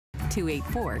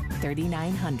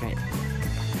284-3900.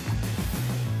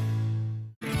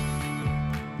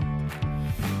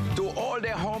 To all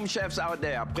the home chefs out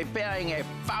there preparing a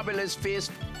fabulous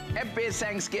feast, happy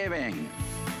Thanksgiving.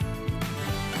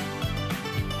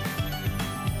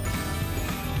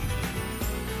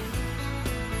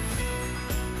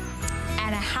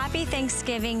 And a happy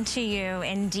Thanksgiving to you,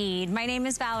 indeed. My name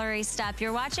is Valerie Stepp.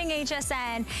 You're watching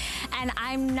HSN, and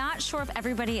I'm not sure if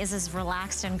everybody is as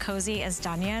relaxed and cozy as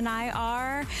Danya and I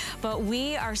are, but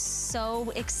we are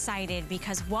so excited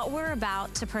because what we're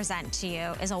about to present to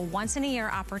you is a once-in-a-year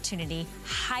opportunity,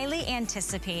 highly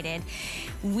anticipated.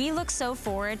 We look so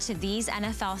forward to these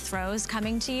NFL throws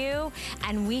coming to you,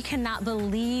 and we cannot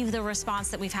believe the response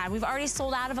that we've had. We've already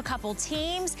sold out of a couple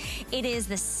teams. It is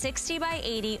the 60 by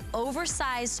 80 oversized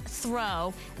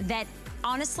throw that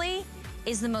honestly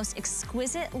is the most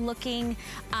exquisite looking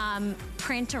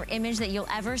print or image that you'll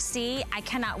ever see. I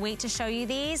cannot wait to show you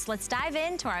these. Let's dive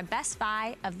into our best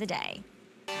buy of the day.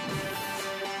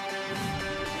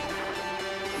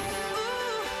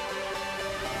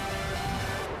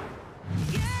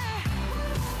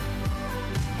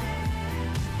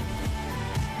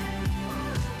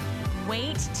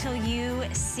 Wait till you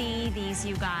see these,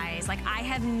 you guys. Like, I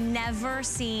have never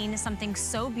seen something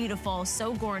so beautiful,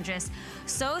 so gorgeous,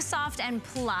 so soft and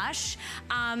plush.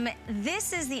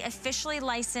 This is the officially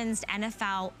licensed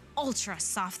NFL ultra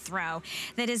soft throw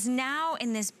that is now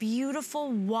in this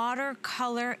beautiful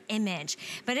watercolor image.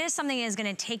 But it is something that is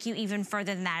gonna take you even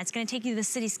further than that. It's gonna take you to the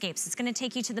cityscapes. It's gonna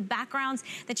take you to the backgrounds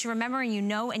that you remember and you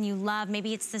know and you love.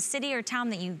 Maybe it's the city or town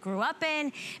that you grew up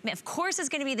in. Of course, it's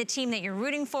gonna be the team that you're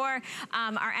rooting for.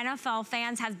 Our NFL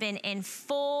fans have been in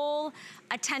full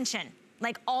attention,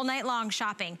 like all night long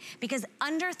shopping, because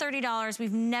under $30,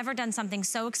 we've never done something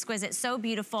so exquisite, so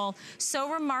beautiful,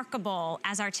 so remarkable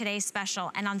as our today's special.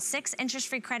 And on 6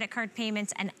 interest-free credit card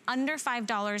payments and under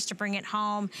 $5 to bring it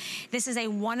home. This is a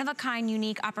one-of-a-kind,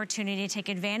 unique opportunity to take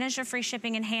advantage of free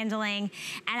shipping and handling.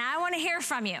 And I wanna hear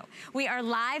from you. We are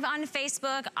live on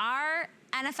Facebook. Our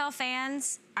NFL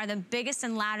fans are the biggest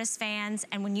and loudest fans,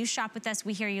 and when you shop with us,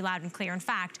 we hear you loud and clear. In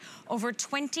fact, over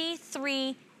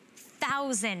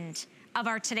 23,000 of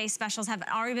our today's specials have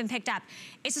already been picked up.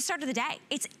 It's the start of the day.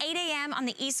 It's 8 a.m. on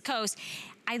the East Coast.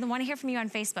 I want to hear from you on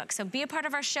Facebook. So be a part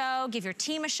of our show, give your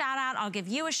team a shout out, I'll give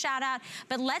you a shout out.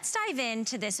 But let's dive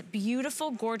into this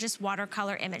beautiful, gorgeous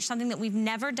watercolor image, something that we've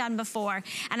never done before.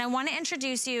 And I want to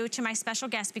introduce you to my special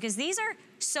guest because these are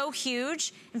so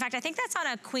huge. In fact, I think that's on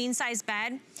a queen size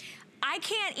bed. I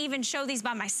can't even show these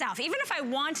by myself, even if I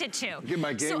wanted to. Get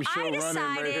my game show running right here. So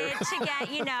I decided to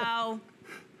get, you know,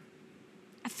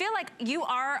 I feel like you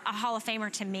are a Hall of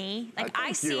Famer to me. Like,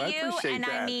 I see you, and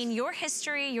I mean your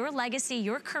history, your legacy,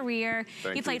 your career.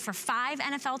 You played for 5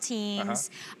 NFL teams,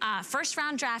 first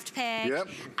round draft pick. Yep.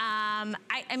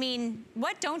 I mean,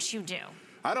 what don't you do?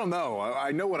 I don't know.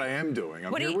 I know what I am doing.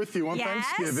 I'm here with you on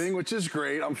Thanksgiving, which is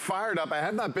great. I'm fired up. I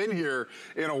have not been here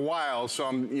in a while, so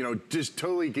I'm, you know, just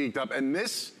totally geeked up. And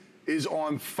this is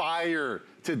on fire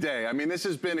today. I mean, this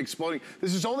has been exploding.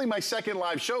 This is only my second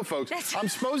live show, folks. I'm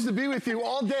supposed to be with you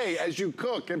all day as you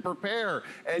cook and prepare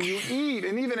and you eat.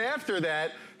 And even after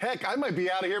that, heck, I might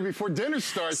be out of here before dinner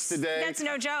starts today. That's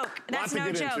no joke. That's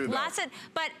no joke.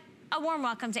 But a warm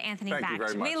welcome to Anthony Thank you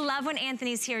very much. We love when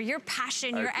Anthony's here. Your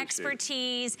passion, your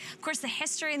expertise, of course, the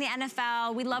history in the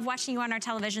NFL. We love watching you on our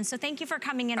television. So thank you for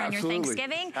coming in on your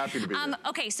Thanksgiving. Happy to be here.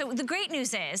 Okay, so the great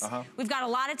news is we've got a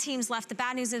lot of teams left. The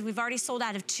bad news is we've already sold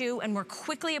out of 2, and we're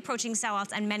quickly approaching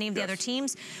sellouts on many of the other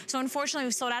teams. So unfortunately,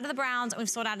 we've sold out of the Browns and we've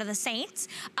sold out of the Saints.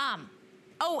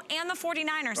 Oh, and the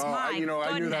 49ers, my you know,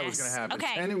 goodness. I knew that was gonna happen.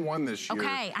 Okay. 10-1 this year.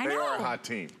 Okay, I know. They are a hot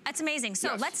team. That's amazing.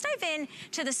 So let's dive in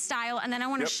to the style, and then I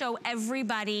wanna show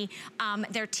everybody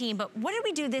their team. But what did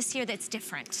we do this year that's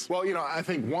different? Well, you know, I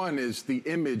think one is the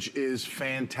image is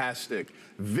fantastic.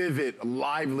 Vivid,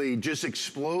 lively, just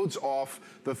explodes off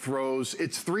the throws.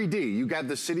 It's 3D. You got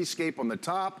the cityscape on the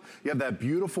top. You have that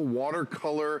beautiful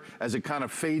watercolor as it kind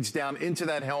of fades down into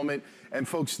that helmet. And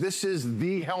folks, this is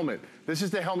the helmet. This is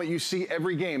the helmet you see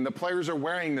every game. The players are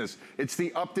wearing this. It's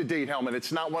the up-to-date helmet.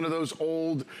 It's not one of those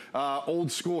old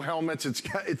school helmets.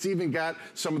 It's even got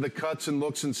some of the cuts and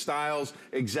looks and styles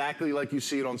exactly like you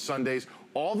see it on Sundays.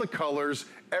 All the colors,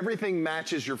 everything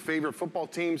matches your favorite football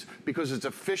teams because it's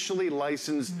officially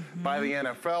licensed by the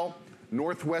NFL.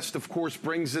 Northwest, of course,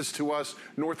 brings this to us.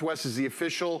 Northwest is the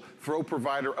official throw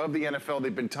provider of the NFL.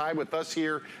 They've been tied with us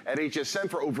here at HSN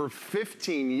for over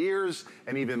 15 years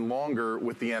and even longer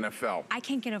with the NFL. I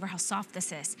can't get over how soft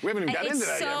this is. We haven't even got into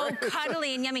that yet, right? It's so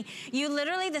cuddly and yummy. You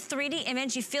literally, the 3D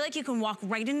image, you feel like you can walk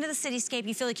right into the cityscape.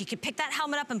 You feel like you could pick that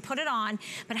helmet up and put it on,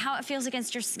 but how it feels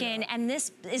against your skin. And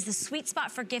this is the sweet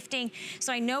spot for gifting.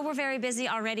 So I know we're very busy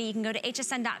already. You can go to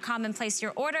hsn.com and place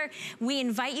your order. We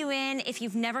invite you in. If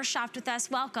you've never shopped with us,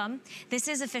 welcome. This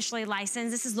is officially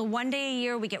licensed. This is the one day a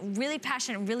year we get really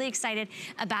passionate, really excited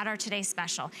about our today's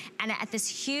special. And at this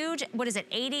huge, what is it,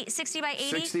 60 by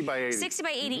 80? 60 by 80. 60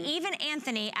 by 80. Even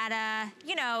Anthony at a,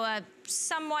 you know, a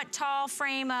somewhat tall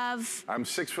frame of... I'm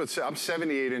 6 foot, I'm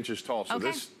 78 inches tall, so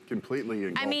this completely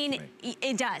engulfs me.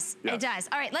 It does. Yes. It does.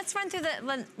 All right, let's run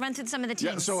through some of the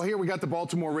teams. Yeah, so here we got the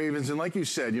Baltimore Ravens, and like you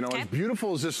said, you know, as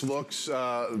beautiful as this looks,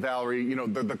 Valerie, you know,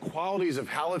 the qualities of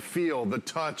how it feels, the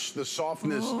touch, the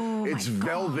softness, it's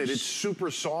velvet, it's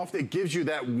super soft, it gives you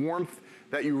that warmth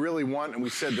that you really want, and we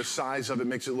said the size of it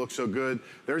makes it look so good.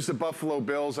 There's the Buffalo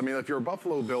Bills. I mean, if you're a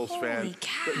Buffalo Bills fan,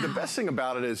 the best thing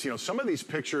about it is, you know, some of these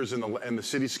pictures and the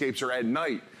cityscapes are at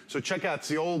night. So check out, it's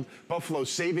the old Buffalo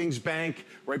Savings Bank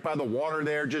right by the water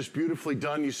there, just beautifully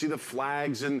done. You see the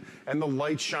flags and the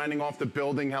lights shining off the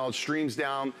building, how it streams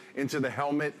down into the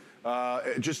helmet.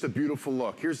 Just a beautiful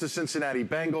look. Here's the Cincinnati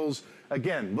Bengals.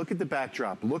 Again, look at the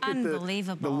backdrop. Look at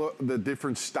the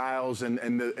different styles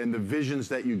and the visions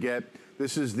that you get.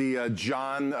 This is the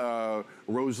John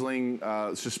Rosling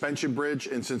suspension bridge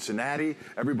in Cincinnati.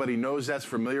 Everybody knows that's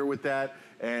familiar with that.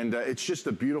 And it's just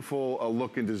a beautiful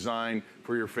look and design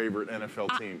for your favorite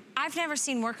NFL team. I've never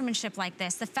seen workmanship like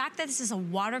this. The fact that this is a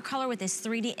watercolor with this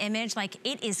 3D image, like,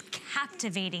 it is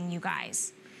captivating, you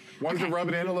guys. Wanted to rub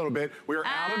it in a little bit. We are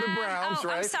out of the Browns,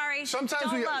 right? I'm sorry.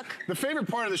 Sometimes the favorite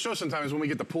part of the show sometimes is when we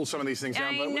get to pull some of these things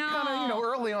down. But we kind of, you know,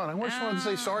 early on, I just wanted to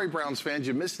say sorry, Browns fans,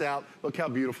 you missed out. Look how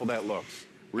beautiful that looks.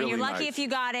 Really and you're lucky nice. if you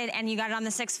got it, and you got it on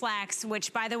the Six Flags,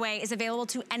 which, by the way, is available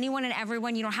to anyone and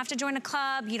everyone. You don't have to join a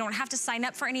club. You don't have to sign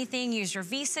up for anything. Use your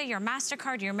Visa, your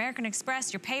MasterCard, your American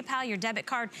Express, your PayPal, your debit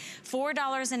card.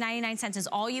 $4.99 is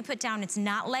all you put down. It's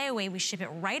not layaway. We ship it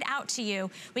right out to you.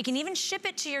 We can even ship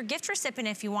it to your gift recipient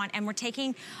if you want, and we're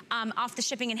taking off the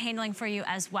shipping and handling for you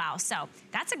as well. So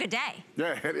that's a good day.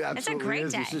 Yeah, it absolutely it's a great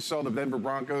day. You just saw the Denver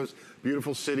Broncos,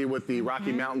 beautiful city with the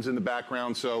Rocky Mountains in the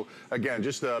background. So, again,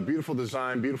 just a beautiful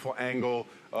design, beautiful angle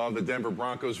of the Denver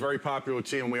Broncos. Very popular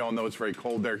team. We all know it's very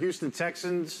cold there. Houston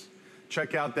Texans,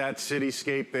 check out that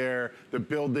cityscape there. The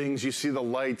buildings, you see the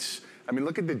lights. I mean,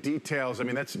 look at the details. I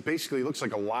mean, that's basically looks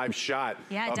like a live shot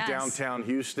of downtown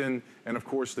Houston. And, of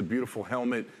course, the beautiful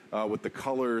helmet with the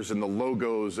colors and the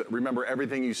logos. Remember,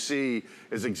 everything you see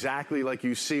is exactly like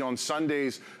you see on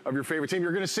Sundays of your favorite team.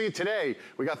 You're going to see it today.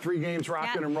 We got 3 games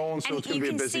rocking and rolling, so it's going to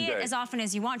be a busy day. You can see it as often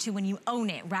as you want to when you own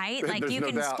it, right? Like, you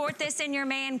can sport this in your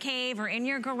man cave or in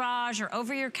your garage or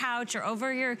over your couch or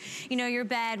over your, you know, your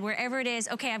bed, wherever it is.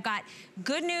 Okay, I've got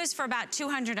good news for about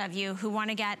 200 of you who want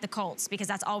to get the Colts, because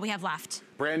that's all we have left.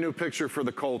 Brand new picture for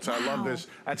the Colts. I love this.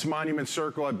 That's Monument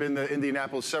Circle. I've been to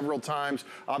Indianapolis several times.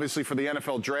 Obviously, for the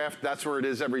NFL draft, that's where it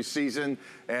is every season.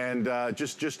 And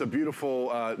just a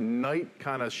beautiful night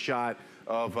kind of shot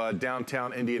of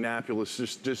downtown Indianapolis.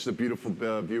 Just a beautiful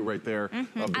view right there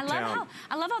of the town.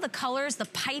 I love how the colors, the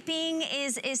piping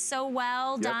is so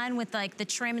well done with like the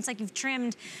trim. It's like you've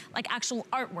trimmed like actual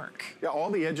artwork. Yeah,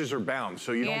 all the edges are bound,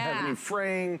 so you don't have any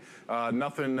fraying.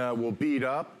 Nothing will bead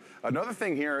up. Another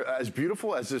thing here, as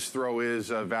beautiful as this throw is,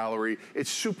 Valerie,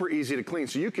 it's super easy to clean.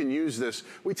 So you can use this.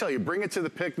 We tell you, bring it to the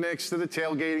picnics, to the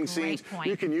tailgating scenes.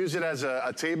 You can use it as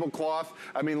a tablecloth.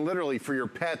 I mean, literally for your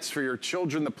pets, for your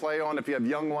children to play on. If you have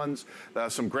young ones,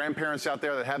 some grandparents out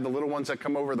there that have the little ones that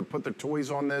come over to put their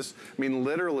toys on this. I mean,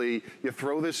 literally, you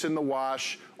throw this in the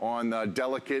wash on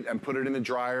Delicate and put it in the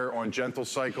dryer on Gentle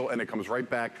Cycle, and it comes right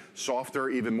back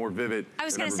softer, even more vivid. I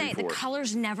was going to say, the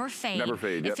colors never fade. Never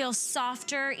fade. It feels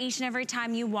softer each and every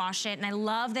time you wash it, and I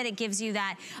love that it gives you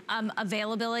that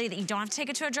availability that you don't have to take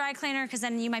it to a dry cleaner, because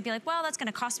then you might be like, well, that's going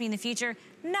to cost me in the future.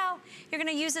 No, you're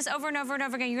going to use this over and over and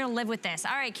over again. You're going to live with this.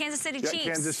 All right, Kansas City Chiefs.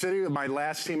 Kansas City, my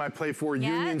last team I played for,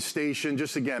 Union Station.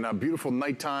 Just again, a beautiful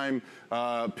nighttime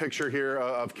picture here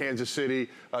of Kansas City.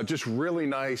 Just really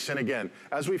nice. And again,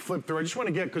 as we flip through, I just want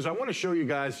to get, because I want to show you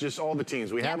guys just all the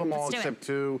teams. We have them all except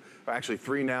 2, actually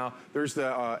 3 now. There's the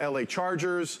LA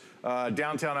Chargers.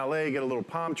 Downtown LA, get a little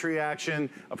palm tree action.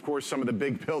 Of course, some of the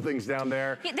big buildings down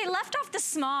there. Yeah, they left off the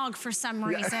smog for some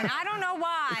reason. I don't know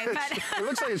why, but it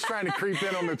looks like it's trying to creep in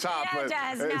in on the top,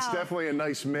 Yeah, but it's definitely a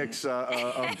nice mix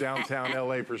of downtown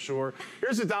LA for sure.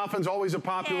 Here's the Dolphins, always a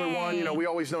popular one. You know, we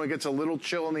always know it gets a little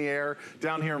chill in the air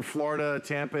down here in Florida,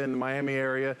 Tampa, and the Miami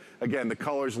area. Again, the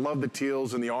colors, love the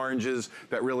teals and the oranges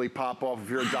that really pop off. If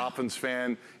you're a Dolphins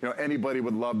fan, you know, anybody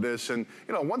would love this. And,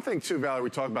 you know, one thing too, Valerie, we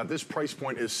talked about, this price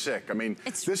point is sick. I mean,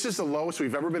 this is the lowest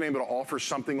we've ever been able to offer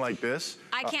something like this.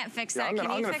 I can't fix that. I'm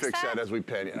going to fix that as we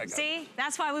pan it. See,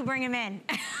 that's why we bring him in.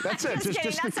 That's it.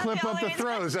 Just to clip up the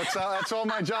throws. That's all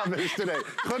my job is today.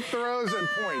 Clip throws and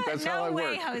point. That's how I work. No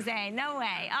way, Jose. No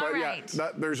way. All right. Yeah,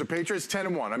 there's a Patriots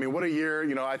 10-1. I mean, what a year.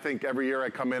 You know, I think every year I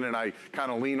come in and I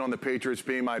kind of lean on the Patriots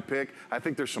being my pick. I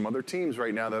think there's some other teams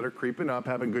right now that are creeping up,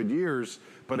 having good years.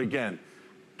 But again,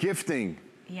 gifting.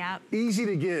 Yep. Easy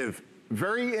to give.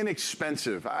 Very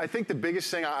inexpensive. I think the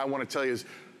biggest thing I want to tell you is,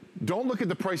 don't look at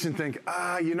the price and think,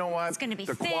 you know what? It's going to be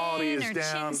the thin quality is or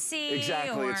down. chintzy.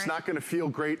 Exactly. It's not going to feel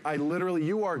great.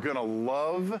 You are going to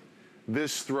love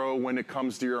this throw when it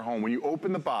comes to your home. When you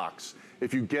open the box,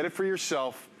 if you get it for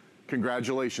yourself,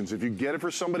 congratulations. If you get it for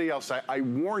somebody else, I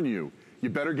warn you, you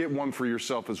better get one for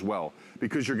yourself as well,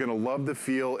 because you're going to love the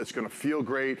feel. It's going to feel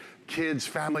great. Kids,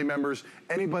 family members,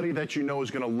 anybody that you know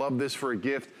is going to love this for a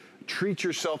gift. Treat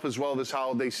yourself as well this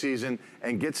holiday season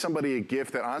and get somebody a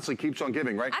gift that honestly keeps on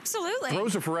giving, right? Absolutely.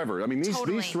 Throws are forever. I mean, these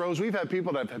throws, we've had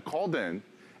people that have called in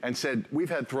and said, we've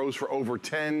had throws for over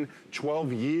 10,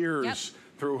 12 years. Yep.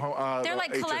 Through they're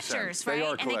like HSN. collectors, They right?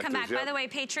 are and they come back. yep. By the way,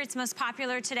 Patriots most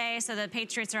popular today, so the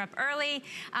Patriots are up early.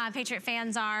 Patriot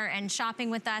fans are and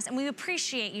shopping with us, and we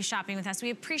appreciate you shopping with us.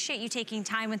 We appreciate you taking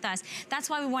time with us. That's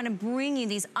why we want to bring you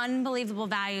these unbelievable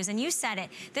values. And you said it.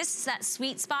 This is that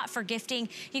sweet spot for gifting.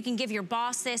 You can give your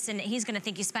boss this, and he's going to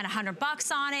think you spent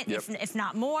 $100 on it, yep. if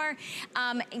not more.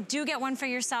 Do get one for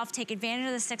yourself. Take advantage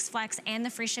of the 6 Flex and the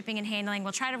free shipping and handling.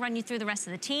 We'll try to run you through the rest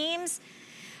of the teams.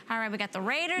 All right, we got the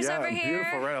Raiders over here.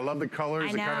 Beautiful, right? I love the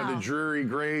colors, the kind of the dreary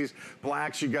grays,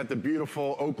 blacks. You got the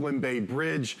beautiful Oakland Bay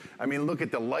Bridge. I mean, look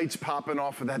at the lights popping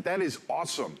off of that. That is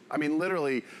awesome. I mean,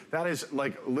 literally, that is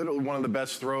like literally one of the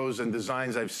best throws and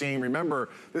designs I've seen. Remember,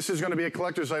 this is going to be a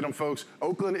collector's item, folks.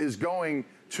 Oakland is going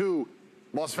to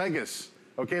Las Vegas.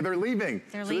 Okay, they're leaving.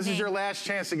 So this is your last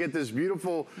chance to get this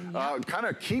beautiful kind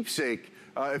of keepsake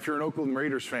if you're an Oakland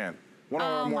Raiders fan. One of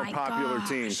our more popular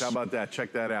teams. How about that?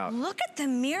 Check that out. Look at the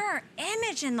mirror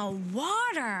image in the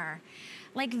water.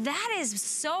 Like, that is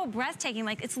so breathtaking.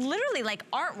 Like, it's literally like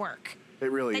artwork. It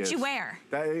really is. That you wear.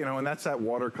 That, you know, and that's that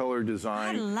watercolor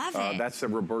design. I love it. That's the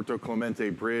Roberto Clemente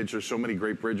Bridge. There's so many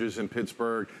great bridges in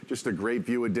Pittsburgh. Just a great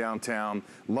view of downtown.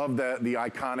 Love the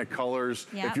iconic colors.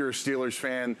 Yep. If you're a Steelers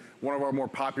fan, one of our more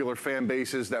popular fan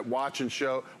bases that watch the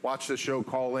show,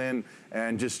 call in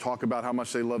and just talk about how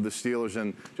much they love the Steelers,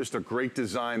 and just a great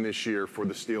design this year for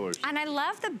the Steelers. And I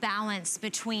love the balance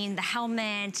between the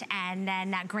helmet and then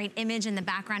that great image in the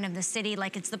background of the city.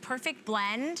 Like, it's the perfect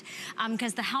blend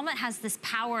because the helmet has this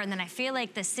power, and then I feel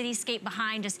like the cityscape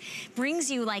behind just brings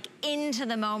you like into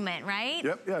the moment, right?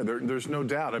 Yep, yeah, there's no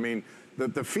doubt. I mean,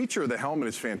 the feature of the helmet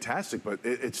is fantastic, but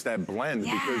it's that blend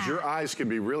because your eyes can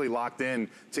be really locked in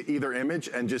to either image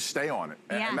and just stay on it.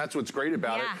 And that's what's great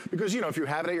about it. Because, you know, if you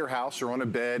have it at your house or on a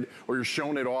bed or you're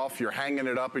showing it off, you're hanging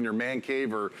it up in your man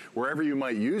cave or wherever you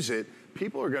might use it,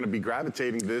 people are going to be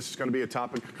gravitating to this. It's going to be a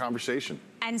topic of conversation.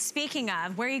 And speaking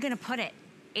of, where are you going to put it?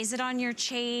 Is it on your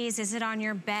chaise? Is it on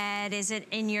your bed? Is it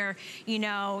in your, you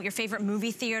know, your favorite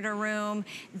movie theater room?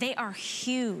 They are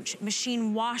huge,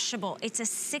 machine washable. It's a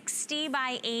 60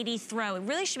 by 80 throw. It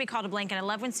really should be called a blanket. I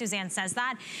love when Suzanne says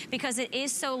that because it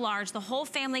is so large. The whole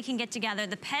family can get together.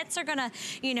 The pets are gonna,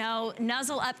 you know,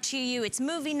 nuzzle up to you. It's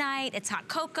movie night, it's hot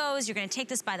cocos. You're gonna take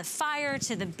this by the fire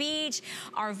to the beach,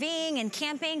 RVing and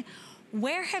camping.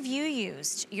 Where have you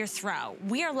used your throw?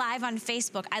 We are live on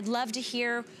Facebook. I'd love to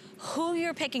hear who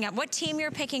you're picking up, what team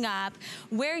you're picking up,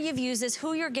 where you've used this,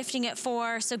 who you're gifting it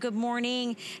for. So good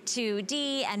morning to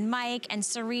Dee and Mike and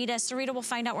Sarita. Sarita will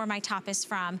find out where my top is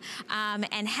from.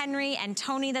 And Henry and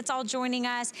Tony, that's all joining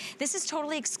us. This is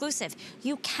totally exclusive.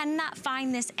 You cannot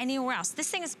find this anywhere else. This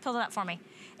thing is, pull it up for me.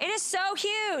 It is so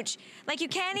huge. Like, you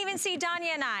can't even see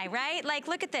Danya and I, right? Like,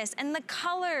 look at this. And the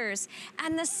colors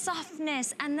and the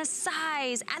softness and the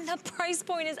size and the price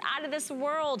point is out of this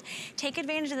world. Take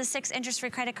advantage of the 6 interest-free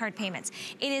credit card payments.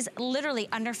 It is literally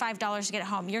under $5 to get it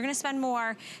home. You're gonna spend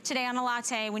more today on a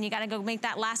latte when you gotta go make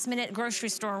that last-minute grocery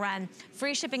store run.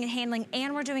 Free shipping and handling,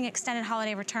 and we're doing extended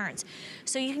holiday returns.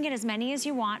 So you can get as many as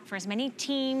you want for as many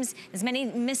teams, as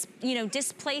many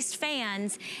displaced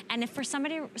fans. And if for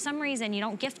some reason you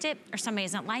don't gift it or somebody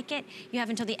doesn't like it, you have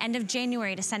until the end of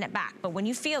January to send it back. But when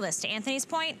you feel this, to Anthony's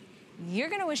point, you're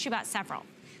gonna wish you bought several.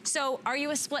 So are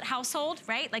you a split household,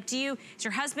 right? Like does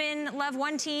your husband love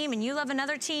one team and you love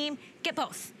another team? Get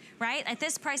both. Right? At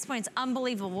this price point, it's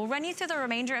unbelievable. We'll run you through the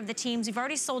remainder of the teams. We've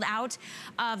already sold out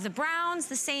of the Browns,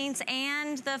 the Saints,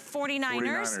 and the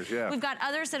 49ers. Yeah. We've got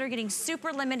others that are getting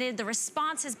super limited. The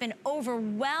response has been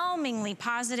overwhelmingly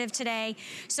positive today.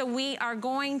 So we are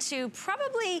going to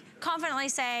probably confidently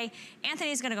say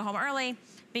Anthony's gonna go home early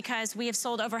because we have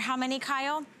sold over how many,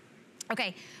 Kyle?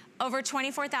 Okay. Over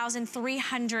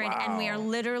 24,300, wow. And we are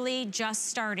literally just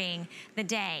starting the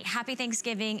day. Happy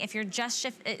Thanksgiving. If you're just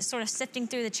sort of sifting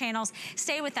through the channels,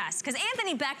 stay with us, because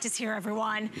Anthony Becht is here,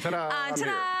 everyone. Ta-da!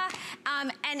 Ta-da!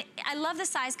 And I love the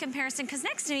size comparison, because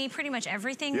next to me, pretty much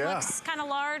everything looks kind of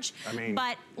large. I mean,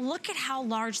 but look at how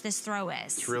large this throw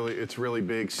is. It's really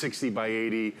big, 60 by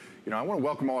 80. You know, I want to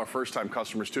welcome all our first-time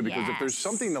customers, too, because if there's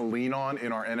something to lean on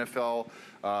in our NFL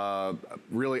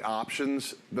really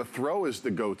options, the throw is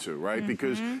the go-to, right?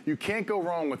 Because you can't go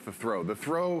wrong with the throw. The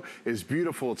throw is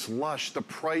beautiful, it's lush, the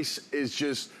price is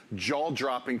just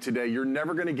jaw-dropping today. You're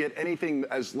never gonna get anything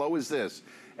as low as this.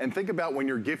 And think about when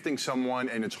you're gifting someone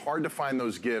and it's hard to find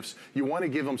those gifts, you wanna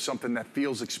give them something that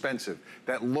feels expensive,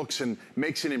 that looks and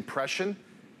makes an impression.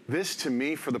 This, to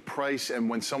me, for the price, and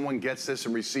when someone gets this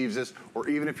and receives this, or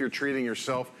even if you're treating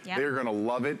yourself, they're gonna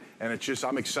love it. And it's just,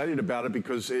 I'm excited about it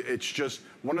because it's just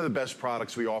one of the best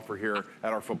products we offer here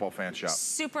at our Football Fan Shop.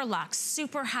 Super luxe,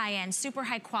 super high end, super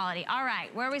high quality. All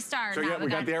right, where we start? So we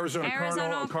got the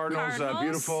Arizona Cardinals.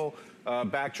 Beautiful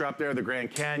backdrop there, the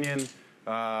Grand Canyon.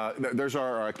 There's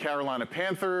our Carolina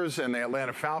Panthers and the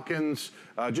Atlanta Falcons.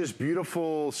 Just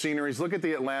beautiful sceneries. Look at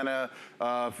the Atlanta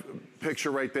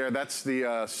picture right there. That's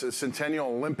the Centennial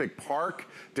Olympic Park,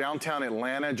 downtown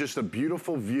Atlanta. Just a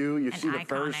beautiful view. You see the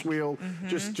Ferris wheel.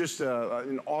 Just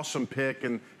an awesome pick.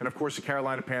 And of course, the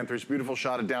Carolina Panthers. Beautiful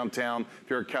shot of downtown. If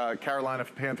you're a Carolina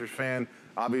Panthers fan,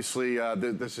 obviously,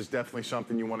 this is definitely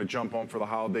something you want to jump on for the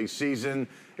holiday season.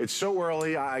 It's so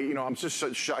early. I'm just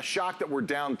so shocked that we're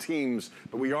down teams,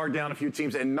 but we are down a few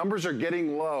teams, and numbers are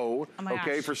getting low,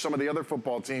 for some of the other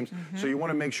football teams. So you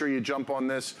want to make sure you jump on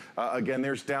this. Again,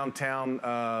 there's downtown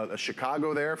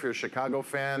Chicago there, if you're a Chicago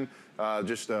fan.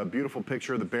 Just a beautiful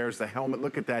picture of the Bears, the helmet.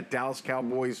 Look at that, Dallas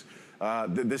Cowboys.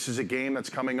 This is a game that's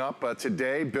coming up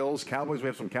today. Bills, Cowboys. We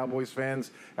have some Cowboys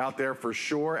fans out there for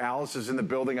sure. Alice is in the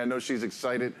building. I know she's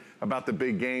excited about the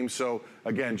big game. So,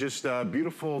 again, just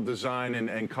beautiful design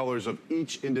and colors of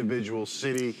each individual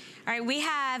city. All right, we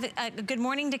have good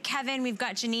morning to Kevin. We've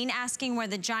got Janine asking where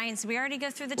the Giants. We already go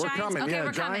through the Giants? Coming, okay,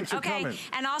 we're Giants coming. Coming.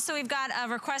 And also we've got a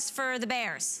request for the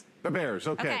Bears. The Bears,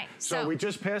 okay. So we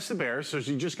just passed the Bears, so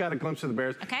you just got a glimpse of the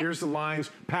Bears. Here's the Lions,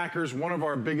 Packers, one of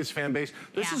our biggest fan base.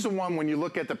 This is the one, when you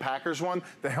look at the Packers one,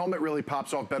 the helmet really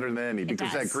pops off better than any,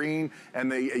 because that green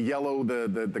and the yellow,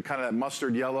 the kind of that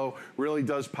mustard yellow really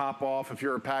does pop off. If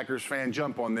you're a Packers fan,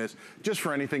 jump on this. Just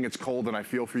for anything, it's cold, and I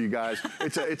feel for you guys.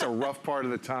 It's a rough part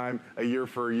of the time, a year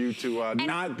for you to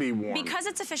not be warm. Because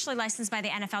it's officially licensed by the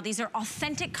NFL, these are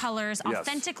authentic colors,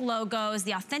 authentic logos,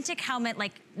 the authentic helmet.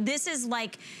 Like, this is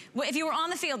like, if you were on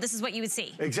the field, this is what you would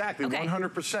see. Exactly,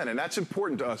 100%, and that's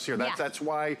important to us here. That's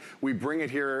why we bring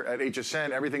it here at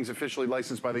HSN. Everything's officially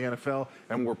licensed by the NFL,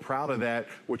 and we're proud of that,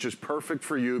 which is perfect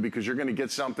for you, because you're gonna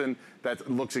get something that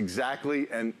looks exactly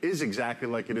and is exactly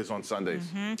like it is on Sundays.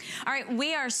 All right,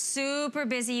 we are super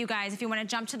busy, you guys. If you wanna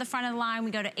jump to the front of the line,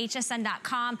 we go to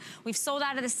hsn.com. We've sold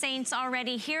out of the Saints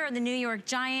already. Here are the New York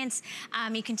Giants.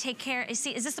 You can take care,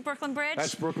 see, is this the Brooklyn Bridge?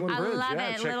 That's Brooklyn Bridge, I love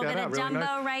it, a little bit of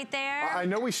Dumbo right there. I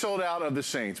know we sold out of the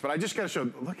Saints, but I just got to show,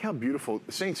 look how beautiful,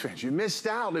 the Saints fans, you missed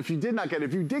out if you did not get it.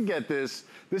 If you did get this,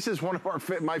 this is one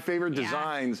of my favorite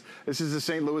designs. This is the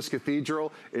St. Louis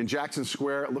Cathedral in Jackson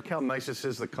Square. Look how nice this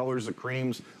is, the colors, the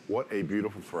creams. What a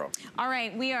beautiful throw. All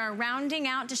right, we are rounding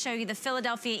out to show you the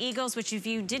Philadelphia Eagles, which if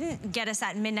you didn't get us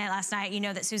at midnight last night, you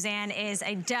know that Suzanne is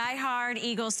a diehard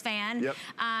Eagles fan.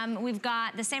 We've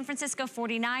got the San Francisco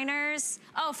 49ers.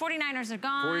 Oh, 49ers are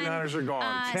gone. 49ers are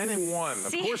gone, 10-1.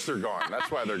 Of course they're gone, that's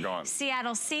why they're gone.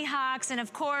 Seattle Seahawks, and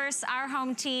of course, our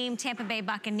home team, Tampa Bay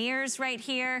Buccaneers right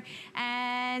here.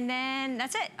 And then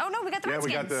that's it. Oh no, we got the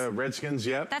Redskins. Yeah, we got the Redskins,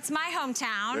 That's my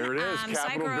hometown. There it is,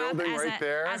 Capitol Building right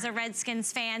there. As a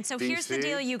Redskins fan. So here's the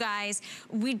deal, you guys.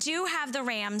 We do have the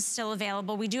Rams still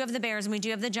available. We do have the Bears, and we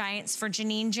do have the Giants for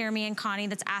Janine, Jeremy, and Connie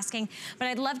that's asking. But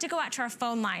I'd love to go out to our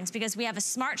phone lines, because we have a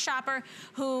smart shopper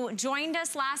who joined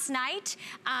us last night,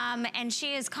 and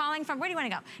she is calling from, where do you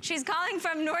want to go? She's calling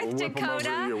from North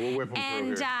Dakota,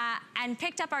 and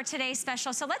picked up our today's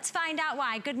special. So let's find out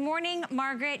why. Good morning,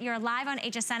 Margaret. You're live on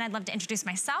HSN. I'd love to introduce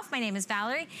myself. My name is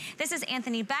Valerie. This is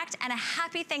Anthony Becht, and a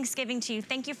happy Thanksgiving to you.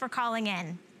 Thank you for calling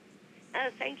in.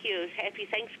 Thank you. Happy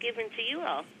Thanksgiving to you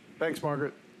all. Thanks,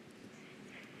 Margaret.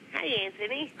 Hi,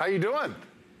 Anthony. How you doing?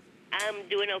 I'm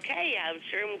doing okay. I'm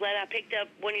sure glad I picked up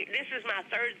one. This is my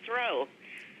third throw.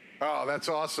 Oh, that's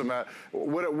awesome.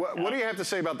 What do you have to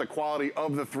say about the quality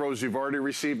of the throws you've already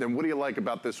received, and what do you like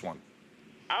about this one?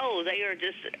 Oh, they are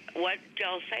just what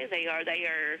y'all say they are. They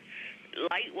are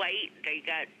lightweight. They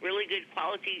got really good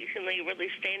quality, and they really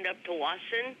stand up to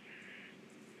washing.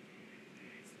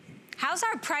 How's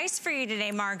our price for you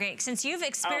today, Margaret? Since you've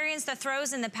experienced the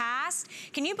throws in the past,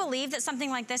 can you believe that something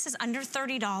like this is under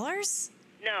 $30?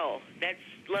 No, that's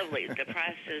lovely. The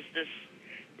price is just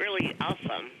really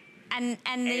awesome. And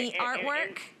the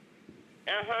artwork?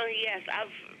 Yes.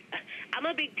 I'm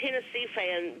a big Tennessee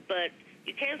fan, but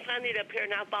you can't find it up here,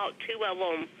 and I bought 2 of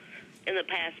them in the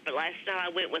past, but last night I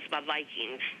went with my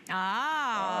Vikings.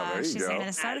 Oh, there you she's go. a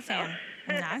Minnesota fan.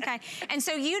 Okay. And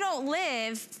so you don't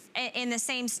live in the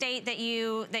same state that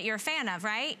you're a fan of,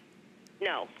 right?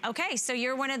 No. Okay, so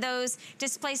you're one of those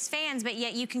displaced fans, but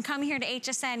yet you can come here to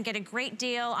HSN, get a great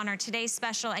deal on our Today's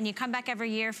Special, and you come back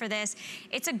every year for this.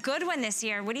 It's a good one this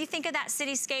year. What do you think of that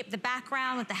cityscape, the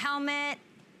background with the helmet?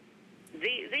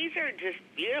 These are just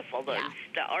beautiful. The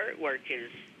artwork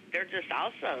they're just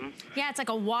awesome. Yeah, it's like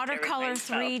a watercolor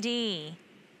 3D.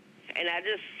 And I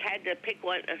just had to pick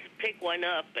one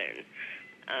up, and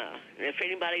if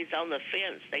anybody's on the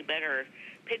fence, they better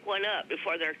pick one up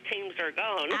before their teams are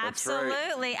gone.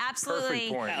 Absolutely, absolutely.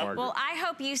 Perfect point, Margaret. Well, I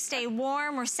hope you stay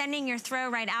warm. We're sending your throw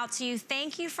right out to you.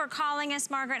 Thank you for calling us,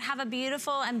 Margaret. Have a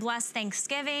beautiful and blessed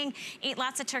Thanksgiving. Eat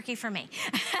lots of turkey for me.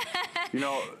 You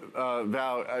know,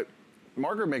 Val,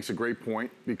 Margaret makes a great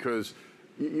point, because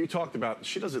you talked about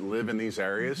she doesn't live in these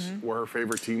areas where her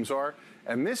favorite teams are.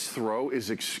 And this throw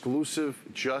is exclusive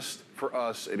just for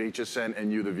us at HSN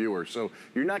and you, the viewer. So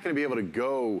you're not going to be able to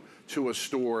go to a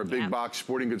store, a big box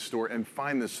sporting goods store, and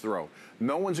find this throw.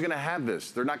 No one's going to have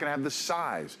this. They're not going to have the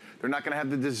size. They're not going to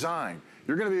have the design.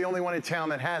 You're going to be the only one in town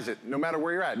that has it, no matter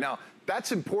where you're at. Now,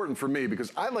 that's important for me,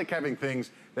 because I like having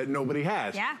things that nobody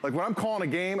has. Yeah. Like when I'm calling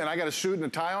a game and I got a suit and a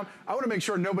tie on, I want to make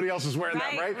sure nobody else is wearing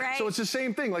that, right? So it's the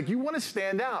same thing. Like, you want to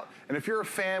stand out. And if you're a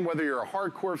fan, whether you're a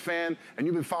hardcore fan and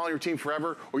you've been following your team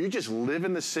forever, or you just live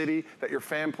in the city that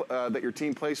your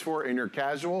team plays for and you're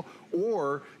casual,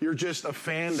 or you're just a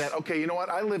fan that, okay, you know what,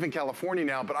 I live in California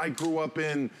now, but I grew up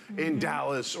in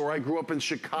Dallas, or I grew up in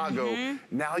Chicago.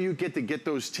 Now you get to get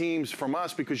those teams from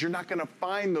us, because you're not going to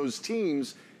find those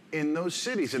teams in those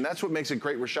cities, and that's what makes it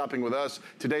great. We're shopping with us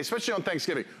today, especially on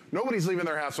Thanksgiving. Nobody's leaving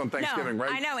their house on Thanksgiving,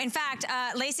 right? I know. In fact,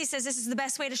 Lacey says this is the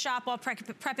best way to shop while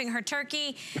prepping her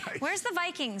turkey. Nice. Where's the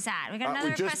Vikings at? We got another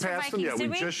request for Vikings. Yeah,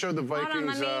 we just showed the Vikings. Hold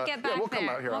on, let me get back we'll come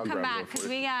out here. We'll come back, because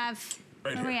we have...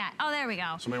 Right Where are we at? Oh, there we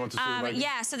go. Somebody wants to see the Vikings?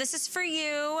 Yeah, so this is for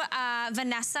you,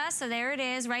 Vanessa. So there it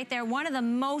is right there. One of the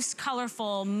most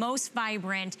colorful, most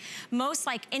vibrant, most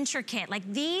like intricate. Like,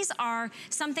 these are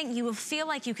something you will feel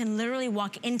like you can literally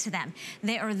walk into them.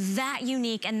 They are that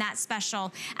unique and that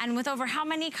special. And with over how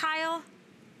many, Kyle?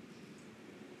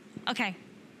 Okay.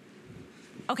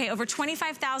 Okay, over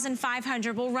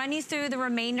 25,500. We'll run you through the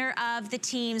remainder of the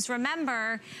teams.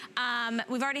 Remember,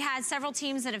 we've already had several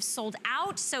teams that have sold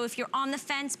out. So if you're on the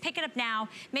fence, pick it up now.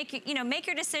 Make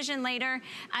your decision later.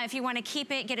 If you want to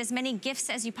keep it, get as many gifts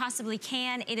as you possibly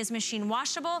can. It is machine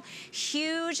washable,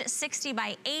 huge, 60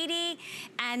 by 80,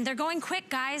 and they're going quick,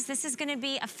 guys. This is going to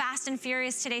be a fast and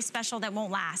furious Today Special that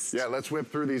won't last. Yeah, let's whip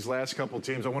through these last couple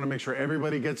teams. I want to make sure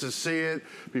everybody gets to see it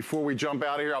before we jump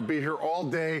out of here. I'll be here all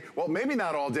day. Well, maybe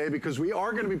not all day, because we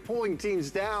are going to be pulling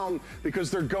teams down because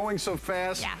they're going so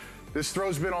fast. Yeah. This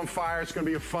throw's been on fire. It's going to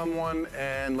be a fun one,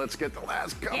 and let's get the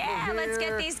last couple here. Let's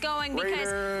get these going,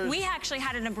 because we actually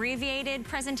had an abbreviated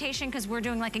presentation because we're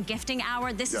doing like a gifting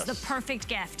hour. This is the perfect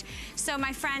gift. So,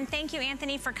 my friend, thank you,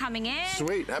 Anthony, for coming in.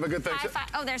 Sweet. Have a good Thanksgiving.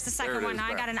 Oh, there's the second one.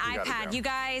 I got an iPad. You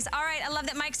guys, all right, I love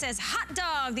that Mike says, hot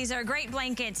dog. These are great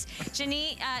blankets.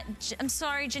 I'm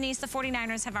sorry, Janice, the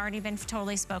 49ers have already been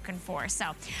totally spoken for.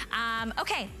 So,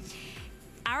 okay.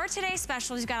 Our Today's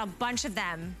Special, we've got a bunch of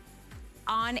them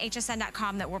on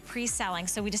hsn.com that we're pre-selling.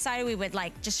 So we decided we would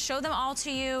just show them all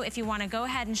to you. If you want to go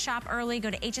ahead and shop early, go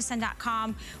to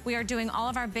hsn.com. We are doing all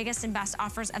of our biggest and best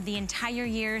offers of the entire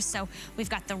year. So we've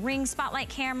got the Ring Spotlight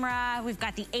camera. We've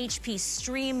got the HP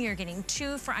Stream. You're getting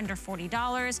 2 for under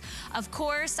 $40. Of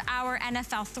course, our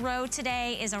NFL throw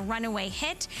today is a runaway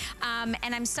hit. And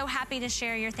I'm so happy to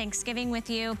share your Thanksgiving with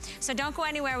you. So don't go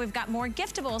anywhere. We've got more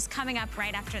giftables coming up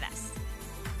right after this.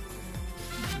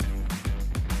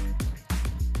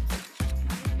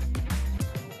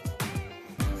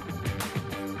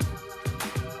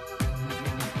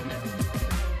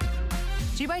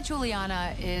 G by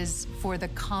Juliana is for the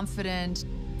confident,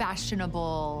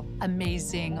 fashionable,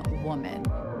 amazing woman.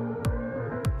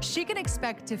 She can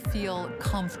expect to feel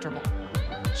comfortable.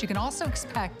 She can also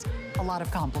expect a lot of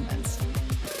compliments.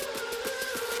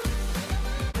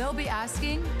 They'll be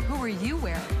asking, who are you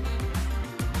wearing?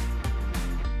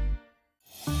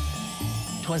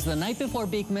 'Twas the night before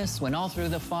Beakmas, when all through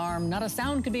the farm not a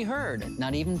sound could be heard,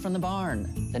 not even from the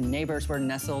barn. The neighbors were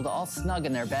nestled all snug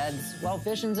in their beds, while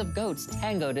visions of goats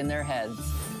tangoed in their heads.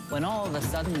 When all of a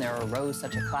sudden there arose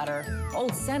such a clatter,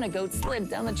 old Santa Goat slid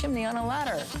down the chimney on a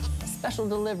ladder. A special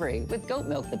delivery, with goat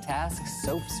milk the task,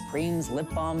 soaps, creams, lip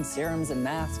balms, serums, and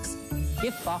masks.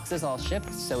 Gift boxes all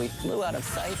shipped, so he flew out of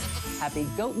sight. Happy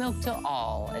goat milk to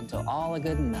all, and to all a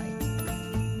good night.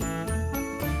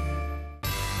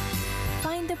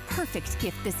 Find the perfect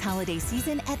gift this holiday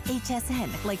season at HSN,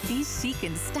 like these chic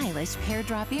and stylish pear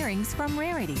drop earrings from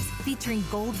Rarities, featuring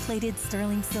gold-plated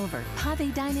sterling silver,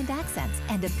 pave diamond accents,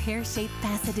 and a pear-shaped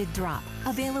faceted drop.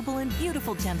 Available in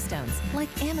beautiful gemstones like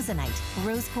Amazonite,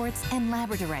 rose quartz, and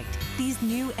labradorite. These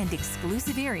new and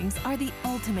exclusive earrings are the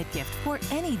ultimate gift for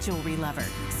any jewelry lover.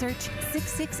 Search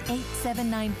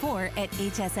 668794 at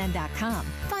hsn.com.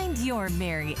 Find your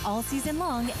Merry all season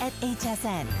long at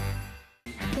HSN.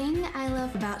 Thing I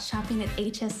love about shopping at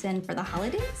HSN for the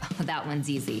holidays? Oh, that one's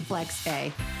easy.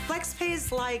 FlexPay. FlexPay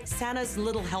is like Santa's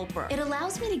little helper. It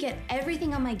allows me to get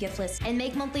everything on my gift list and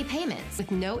make monthly payments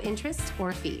With no interest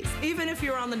or fees. Even if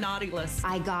you're on the naughty list.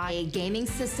 I got a gaming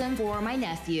system for my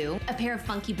nephew, a pair of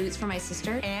funky boots for my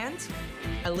sister, And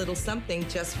a little something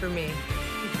just for me.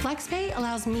 FlexPay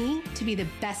allows me to be the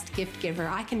best gift giver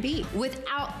I can be.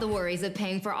 without the worries of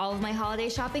paying for all of my holiday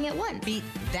shopping at once. Beat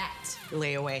that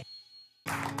layaway.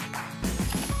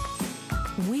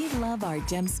 We love our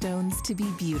gemstones to be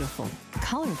beautiful,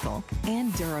 colorful,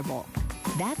 and durable.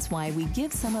 That's why we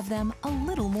give some of them a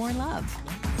little more love.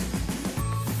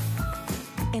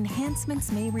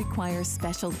 Enhancements may require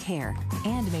special care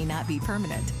and may not be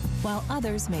permanent, while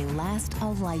others may last a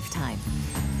lifetime.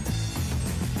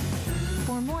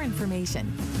 For more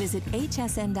information, visit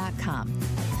hsn.com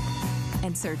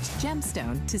and search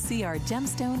gemstone to see our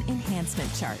gemstone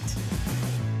enhancement chart.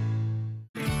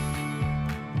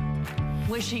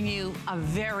 Wishing you a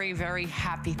very, very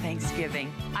happy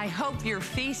Thanksgiving. I hope you're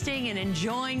feasting and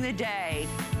enjoying the day.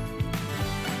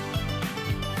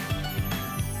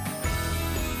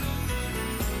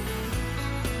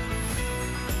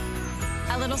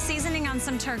 A little seasoning on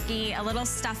some turkey, a little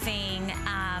stuffing,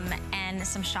 and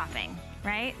some shopping.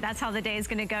 Right? That's how the day is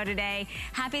gonna go today.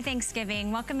 Happy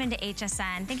Thanksgiving. Welcome into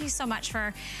HSN. Thank you so much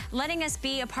for letting us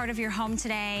be a part of your home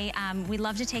today. We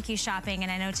love to take you shopping,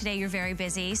 and I know today you're very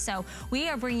busy. So we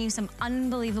are bringing you some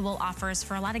unbelievable offers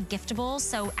for a lot of giftables.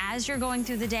 So as you're going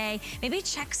through the day, maybe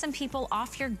check some people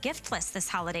off your gift list this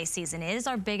holiday season. It is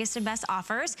our biggest and best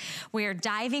offers. We're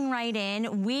diving right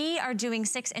in. We are doing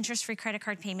 6 interest-free credit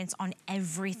card payments on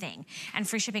everything and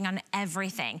free shipping on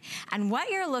everything. And what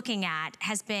you're looking at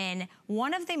has been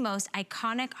one of the most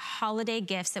iconic holiday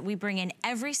gifts that we bring in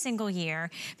every single year,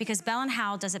 because Bell &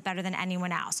 Howell does it better than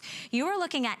anyone else. You are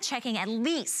looking at checking at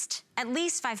least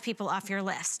 5 people off your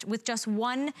list with just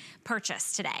one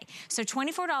purchase today. So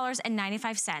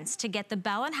 $24.95 to get the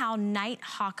Bell & Howell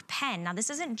Nighthawk pen. Now, this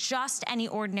isn't just any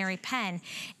ordinary pen.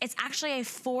 It's actually a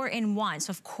 4-in-1.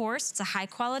 So of course, it's a high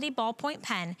quality ballpoint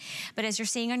pen, but as you're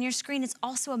seeing on your screen, it's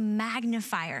also a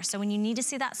magnifier. So when you need to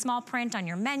see that small print on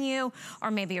your menu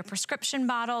or maybe your prescription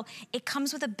bottle, it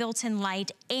comes with a built-in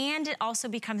light, and it also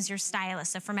becomes your stylus.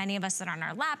 So for many of us that are on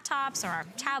our laptops or our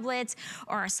tablets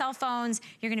or our cell phones,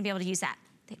 you're gonna be able to use that.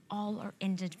 They all are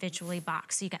individually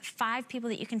boxed. So you got 5 people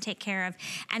that you can take care of,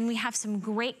 and we have some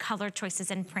great color choices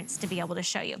and prints to be able to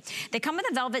show you. They come with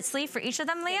a velvet sleeve for each of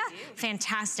them, Leah.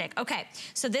 Fantastic. Okay,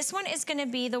 so this one is gonna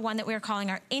be the one that we're calling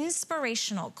our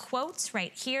inspirational quotes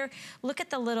right here. Look at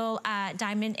the little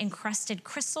diamond encrusted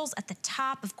crystals at the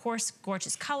top. Of course,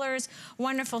 gorgeous colors,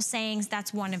 wonderful sayings.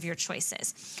 That's one of your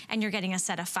choices. And you're getting a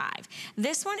set of 5.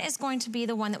 This one is going to be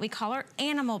the one that we call our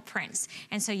animal prints.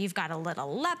 And so you've got a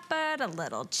little leopard, a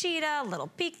little cheetah, a little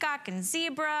peacock and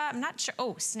zebra. I'm not sure.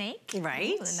 Oh, snake.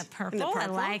 Right. Ooh, in the purple. I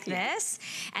like this.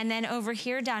 And then over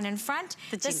here down in front,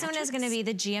 this one is going to be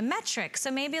the geometric.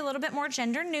 So maybe a little bit more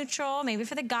gender neutral, maybe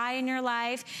for the guy in your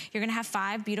life. You're going to have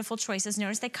 5 beautiful choices.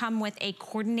 Notice they come with a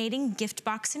coordinating gift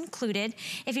box included.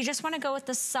 If you just want to go with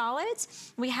the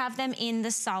solids, we have them in the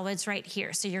solids right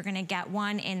here. So you're going to get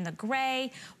one in the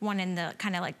gray, one in the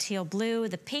kind of like teal blue,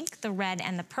 the pink, the red,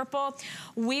 and the purple.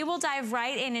 We will dive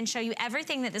right in and show you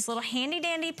everything that this little handy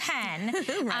dandy pen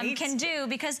can do,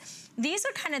 because these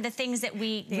are kind of the things that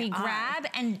we grab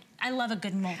and I love a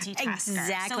good multitasker.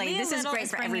 Exactly. So this is great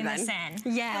for everyone.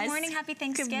 Yes. Good morning, happy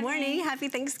Thanksgiving. Good morning, happy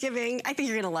Thanksgiving. I think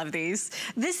you're gonna love these.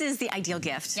 This is the ideal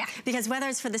gift. Yeah. Because whether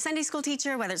it's for the Sunday school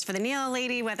teacher, whether it's for the nail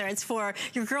lady, whether it's for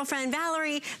your girlfriend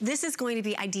Valerie, this is going to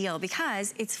be ideal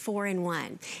because it's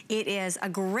 4-in-1. It is a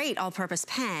great all-purpose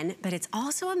pen, but it's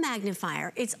also a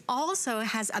magnifier. It also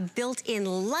has a built-in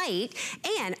light,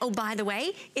 and oh, by the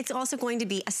way, it's also going to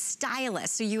be a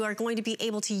stylus. So you are going to be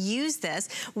able to use this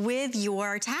with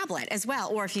your tablet as well,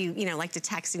 or if you like to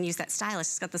text and use that stylus,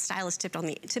 it's got the stylus tip on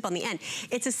the end.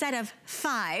 It's a set of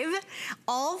 5,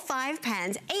 all 5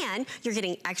 pens, and you're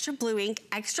getting extra blue ink,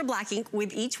 extra black ink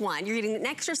with each one. You're getting an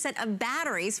extra set of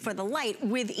batteries for the light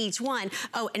with each one.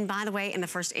 Oh, and by the way, in the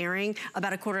first airing,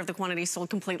 about 1/4 of the quantity sold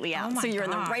completely out. So you're in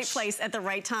the right place at the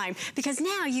right time, because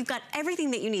now you've got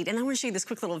everything that you need. And I want to show you this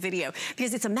quick little video,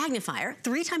 because it's a magnifier,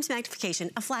 3 times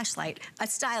magnification, a flashlight, a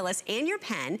stylus, and your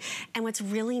pen. And what's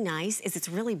really nice is it's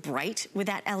really bright with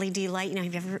that LED light.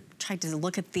 Have you ever tried to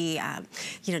look at the,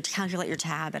 to calculate your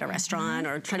tab at a restaurant,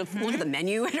 or try to look at the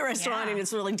menu at a restaurant and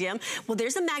it's really dim? Well,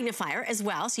 there's a magnifier as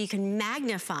well, so you can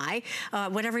magnify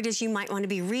whatever it is you might want to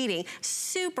be reading.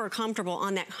 Super comfortable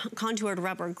on that contoured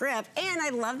rubber grip, and I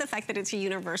love the fact that it's a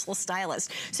universal stylus.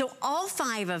 So all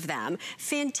 5 of them,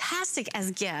 fantastic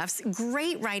as gifts,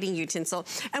 great writing utensil.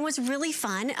 And what's really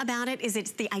fun about it is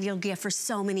it's the ideal gift for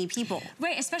so many people.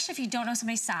 Right, especially if you don't know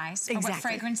somebody's size, or what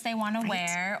fragrance they want to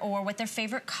wear, or what their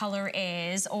favorite color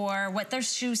is, or what their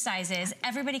shoe size is.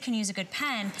 Everybody can use a good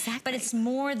pen, but it's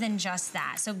more than just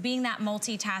that. So being that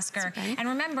multitasker. And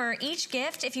remember, each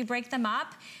gift, if you break them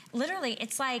up, literally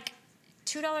it's like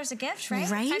 $2 a gift, right?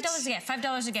 $5 a gift.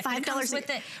 $5 a gift.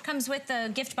 It comes with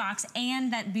the gift box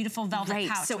and that beautiful velvet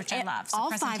pouch, which I love. So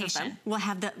all 5 of them will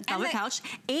have the velvet pouch,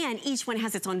 and each one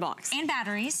has its own box. And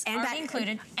batteries already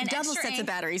included. And double sets of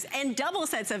batteries and double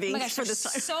sets of ink for this.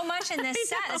 So much in this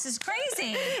set. This is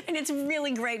crazy. And it's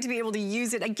really great to be able to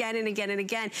use it again and again and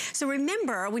again. So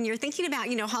remember, when you're thinking about,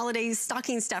 holiday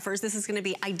stocking stuffers, this is going to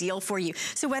be ideal for you.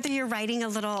 So whether you're writing a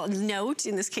little note,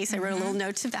 in this case, I wrote a little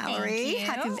note to Valerie.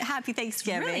 Happy Thanksgiving.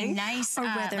 Really nice, or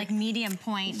whether, like medium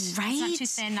point. Right? It's not too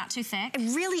thin, not too thick.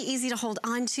 Really easy to hold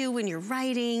on to when you're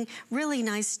writing. Really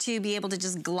nice to be able to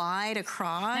just glide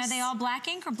across. Now, are they all black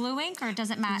ink or blue ink, or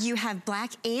does it matter? You have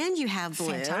black and you have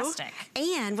blue. Fantastic.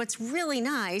 And what's really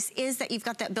nice is that you've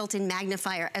got that built-in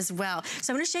magnifier as well.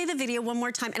 So I'm going to show you the video one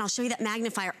more time, and I'll show you that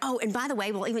magnifier. Oh, and by the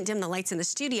way, we'll even dim the lights in the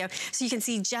studio so you can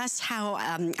see just how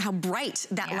bright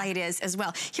that light is as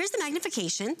well. Here's the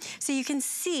magnification. So you can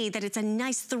see that it's a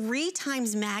nice 3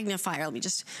 times magnifier. Let me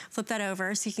just flip that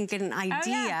over so you can get an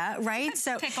idea, right?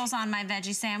 So pickles on my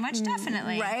veggie sandwich,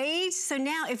 definitely. Right? So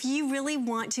now if you really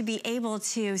want to be able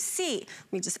to see,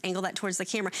 let me just angle that towards the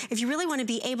camera. If you really want to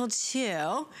be able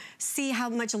to see how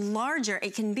much larger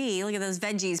it can be, look at those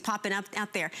veggies popping up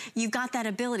out there. You've got that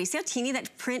ability. See how teeny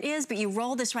that print is, but you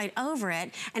roll this right over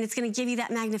it and it's going to give you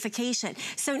that magnification.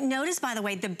 So notice, by the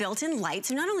way, the built-in light.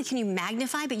 So not only can you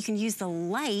magnify, but you can use the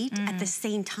light at the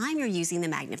same time you're using the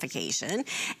magnification.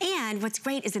 And what's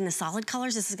great is in the solid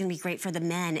colors, this is going to be great for the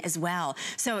men as well.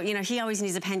 So, he always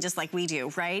needs a pen just like we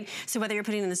do, right? So whether you're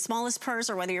putting in the smallest purse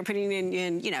or whether you're putting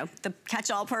in the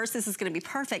catch-all purse, this is going to be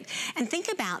perfect. And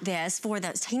think about this for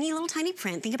the little tiny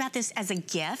print. Think about this as a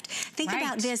gift. Think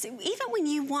about this even when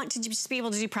you want to just be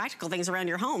able to do practical things around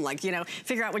your home, like,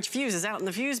 figure out which fuse is out in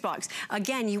the fuse box.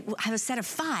 Again, you have a set of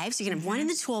 5, so you can have one in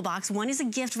the toolbox, one is a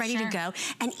gift ready to go,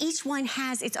 and each one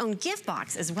has its own gift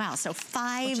box as well. So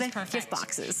 5 gift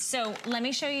boxes. So let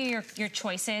me show you your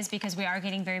choices, because we are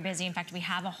getting very busy. In fact, we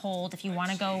have a hold. If you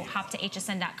want to go hop to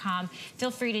hsn.com,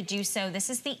 feel free to do so. This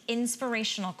is the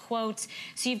inspirational quote.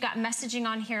 So you've got messaging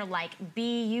on here like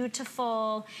be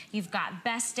beautiful. You've got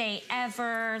best day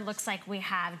ever. Looks like we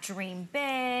have dream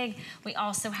big. We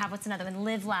also have, what's another one?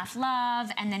 Live, laugh,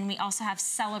 love. And then we also have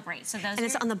celebrate. So those and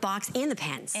it's on the box and the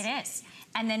pens. It is.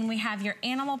 And then we have your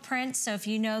animal prints. So if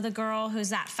you know the girl who's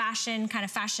that kind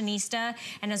of fashionista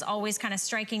and is always kind of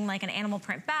striking like an animal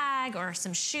print bag or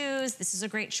some shoes, this is a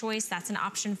great choice. That's an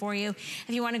option for you.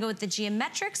 If you want to go with the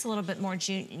geometrics, a little bit more,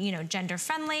 gender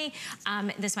friendly,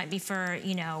 this might be for,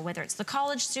 whether it's the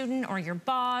college student or your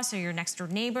boss or your next door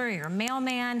neighbor or your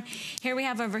mailman. Here we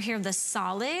have over here the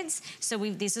solids. So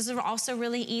these are also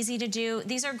really easy to do.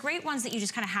 These are great ones that you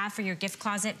just kind of have for your gift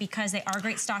closet because they are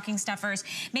great stocking stuffers.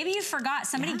 Maybe you forgot,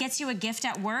 somebody gets you a gift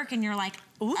at work and you're like,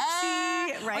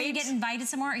 Oopsie, right? Or you get invited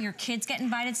somewhere, or your kids get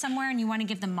invited somewhere, and you want to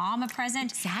give the mom a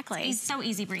present. Exactly. It's so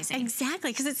easy breezy.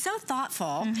 Exactly, because it's so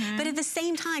thoughtful, but at the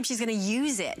same time, she's going to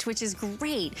use it, which is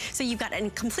great. So you've got a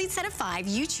complete set of 5.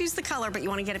 You choose the color, but you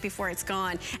want to get it before it's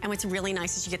gone. And what's really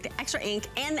nice is you get the extra ink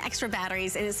and the extra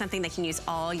batteries, and it's something they can use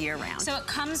all year round. So it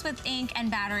comes with ink and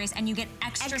batteries, and you get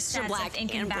extra sets black of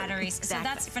ink and batteries. Exactly.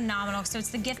 So that's phenomenal. So it's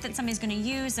the gift that somebody's going to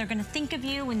use. They're going to think of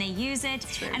you when they use it.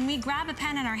 And we grab a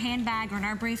pen in our handbag or in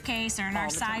our briefcase or in our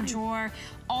side drawer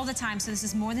all the time. So this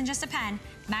is more than just a pen.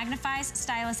 Magnifies,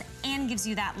 stylists, and gives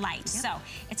you that light. So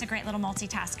it's a great little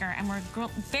multitasker, and we're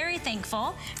very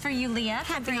thankful for you, Leah,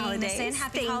 for bringing this in.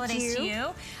 Happy holidays to you.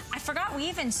 I forgot we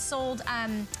even sold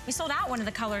out one of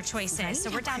the color choices,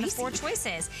 so we're down to 4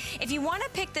 choices. If you want to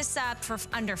pick this up for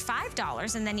under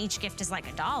 $5, and then each gift is like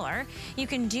 $1, you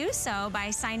can do so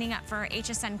by signing up for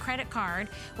HSN credit card,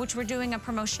 which we're doing a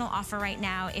promotional offer right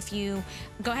now. If you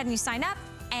go ahead and you sign up,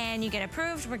 and you get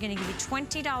approved, we're gonna give you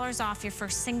 $20 off your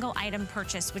first single item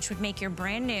purchase, which would make your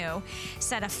brand new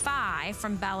set of 5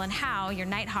 from Bell & Howe, your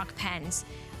Nighthawk pens,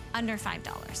 under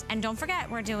 $5. And don't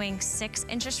forget, we're doing 6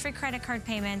 interest-free credit card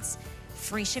payments,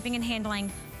 free shipping and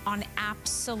handling on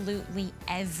absolutely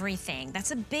everything.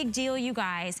 That's a big deal, you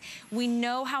guys. We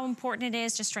know how important it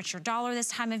is to stretch your dollar this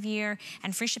time of year,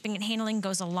 and free shipping and handling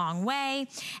goes a long way.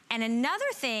 And another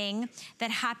thing that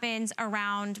happens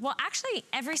around, well, actually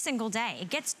every single day,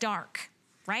 it gets dark.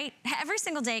 Right? Every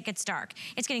single day it gets dark.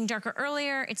 It's getting darker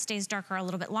earlier, it stays darker a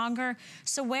little bit longer.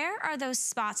 So where are those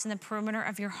spots in the perimeter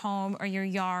of your home or your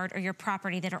yard or your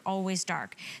property that are always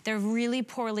dark? They're really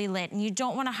poorly lit, and you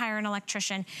don't want to hire an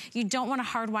electrician. You don't want to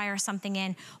hardwire something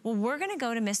in. Well, we're going to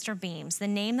go to Mr. Beams, the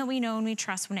name that we know and we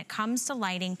trust when it comes to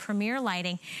lighting, premier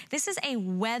lighting. This is a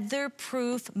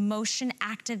weatherproof,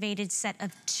 motion-activated set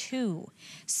of 2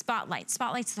 spotlights.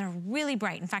 Spotlights that are really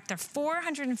bright. In fact, they're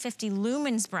 450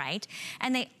 lumens bright,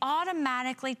 and they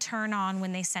automatically turn on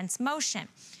when they sense motion.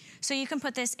 So you can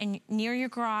put this in near your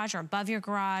garage or above your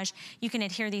garage. You can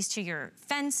adhere these to your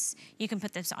fence. You can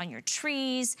put this on your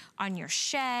trees, on your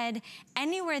shed,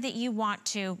 anywhere that you want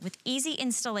to with easy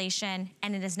installation,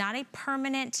 and it is not a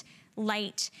permanent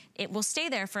light. It will stay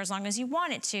there for as long as you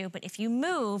want it to, but if you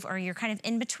move or you're kind of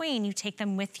in between, you take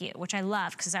them with you, which I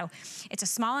love, because so it's a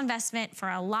small investment for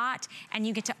a lot, and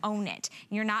you get to own it.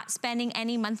 You're not spending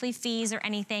any monthly fees or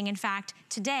anything. In fact,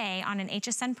 today on an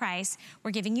HSN price,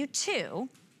 we're giving you 2.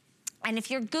 And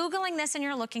if you're Googling this and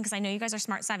you're looking, because I know you guys are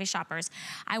smart, savvy shoppers,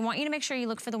 I want you to make sure you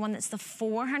look for the one that's the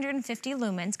 450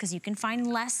 lumens, because you can find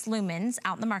less lumens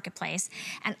out in the marketplace,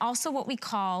 and also what we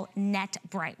call net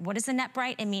bright. What is a net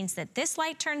bright? It means that this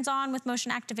light turns on with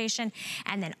motion activation,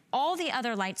 and then all the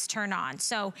other lights turn on.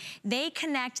 So they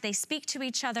connect, they speak to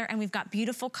each other, and we've got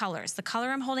beautiful colors. The color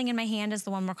I'm holding in my hand is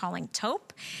the one we're calling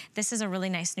taupe. This is a really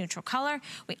nice neutral color.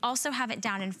 We also have it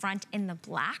down in front in the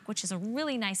black, which is a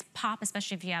really nice pop,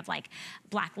 especially if you have like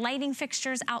black lighting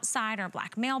fixtures outside or a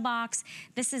black mailbox.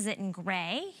 This is it in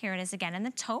gray. Here it is again in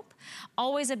the taupe.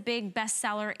 Always a big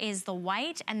bestseller is the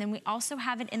white, and then we also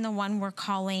have it in the one we're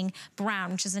calling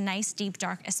brown, which is a nice deep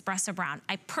dark espresso brown.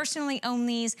 I personally own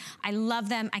these. I love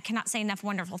them. I cannot say enough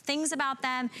wonderful things about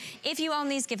them. If you own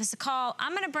these, give us a call.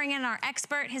 I'm gonna bring in our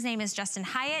expert. His name is Justin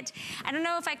Hyatt. I don't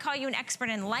know if I call you an expert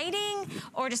in lighting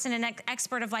or just an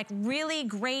expert of like really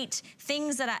great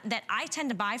things that I tend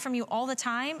to buy from you all the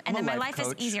time, and then my life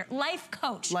is easier. Life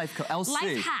coach. Life coach. LC.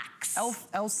 Life hacks.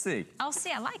 LC.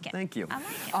 LC, I like it. Thank you. I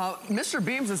like it. Mr.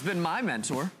 Beams has been my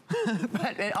mentor,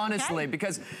 but honestly,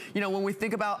 because you know when we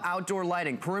think about outdoor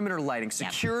lighting, perimeter lighting,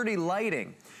 security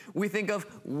lighting, we think of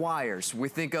wires, we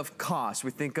think of cost, we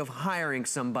think of hiring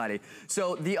somebody.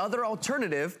 So the other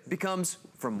alternative becomes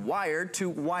from wired to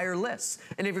wireless.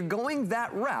 And if you're going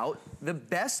that route, the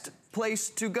best place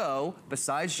to go,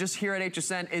 besides just here at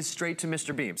HSN, is straight to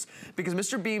Mr. Beams. Because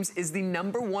Mr. Beams is the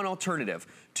 #1 alternative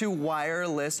to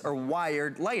wireless or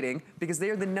wired lighting, because they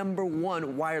are the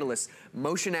 #1 wireless,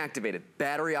 motion-activated,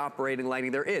 battery-operating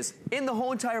lighting there is in the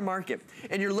whole entire market.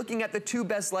 And you're looking at the 2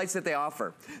 best lights that they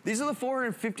offer. These are the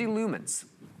 450 lumens.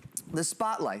 The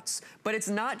spotlights, but it's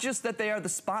not just that they are the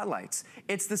spotlights.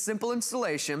 It's the simple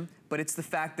installation, but it's the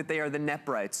fact that they are the net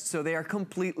brights, so they are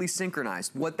completely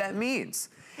synchronized. What that means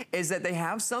is that they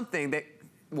have something that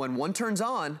when one turns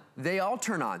on, they all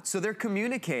turn on. So they're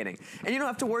communicating. And you don't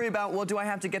have to worry about, well, do I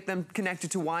have to get them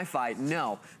connected to Wi-Fi?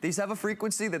 No. These have a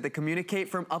frequency that they communicate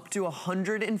from up to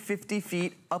 150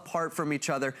 feet apart from each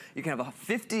other. You can have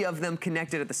 50 of them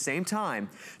connected at the same time,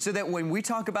 so that when we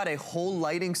talk about a whole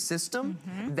lighting system,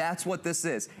 that's what this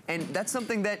is. And that's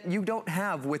something that you don't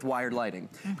have with wired lighting.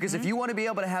 Because if you want to be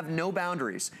able to have no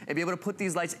boundaries and be able to put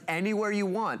these lights anywhere you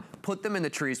want, put them in the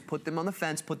trees, put them on the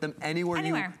fence, put them anywhere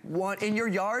you want in your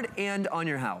yard and on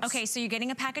your house. Okay, so you're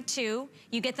getting a pack of 2.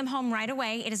 You get them home right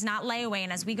away. It is not layaway.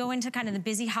 And as we go into kind of the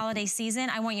busy holiday season,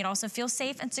 I want you to also feel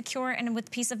safe and secure and with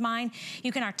peace of mind.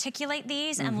 You can articulate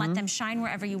these and let them shine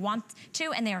wherever you want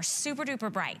to, and they are super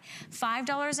duper bright.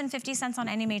 $5.50 on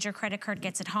any major credit card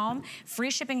gets it home. Free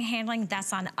shipping and handling,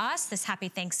 that's on us this happy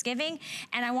Thanksgiving.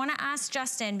 And I want to ask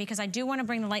Justin, because I do want to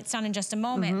bring the lights down in just a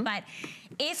moment, but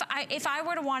if I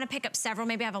were to want to pick up several,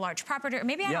 maybe I have a large property, or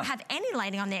maybe I don't have any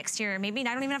lighting on the exterior, maybe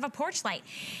I don't even have a porch light.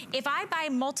 If I buy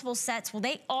multiple sets, will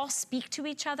they all speak to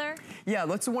each other? Yeah,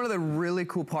 that's one of the really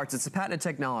cool parts. It's a patented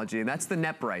technology, and that's the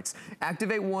net brights.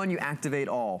 Activate one, you activate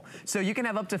all. So you can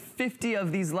have up to 50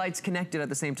 of these lights connected at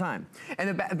the same time. And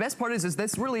the best part is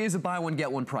this really is a buy one,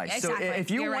 get one price. Exactly. So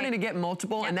if you're wanting to get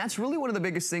multiple, and that's really one of the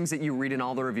biggest things that you read in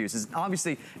all the reviews, is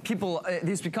obviously people,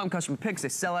 these become custom picks, they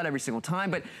sell out every single time,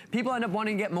 but people end up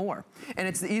wanting to get more. And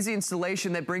it's the easy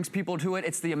installation that brings people to it.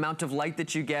 It's the amount of light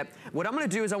that you get. What I'm gonna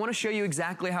do is I wanna show you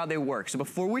exactly how they work. So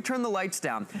before we turn the lights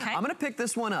down, I'm gonna pick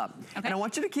this one up. And I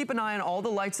want you to keep an eye on all the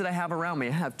lights that I have around me.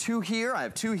 I have 2 here, I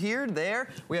have 2 here, there.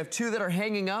 We have 2 that are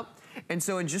hanging up. And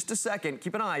so in just a second,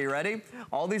 keep an eye, you ready?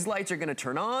 All these lights are gonna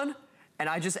turn on, and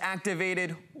I just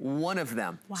activated one of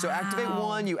them. So activate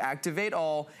one, you activate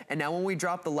all, and now when we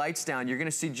drop the lights down, you're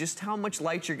gonna see just how much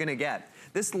light you're gonna get.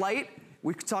 This light,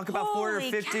 we could talk about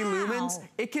 450 lumens.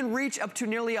 It can reach up to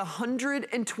nearly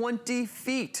 120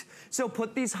 feet. So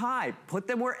put these high, put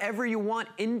them wherever you want,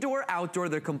 indoor, outdoor.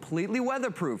 They're completely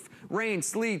weatherproof. Rain,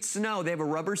 sleet, snow, they have a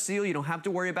rubber seal. You don't have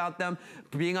to worry about them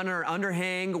being under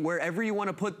underhang, wherever you want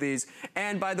to put these.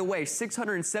 And by the way,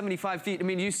 675 feet. I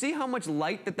mean, you see how much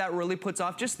light that really puts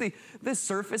off? Just this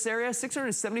surface area,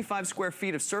 675 square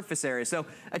feet of surface area. So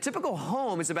a typical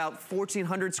home is about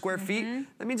 1,400 square feet.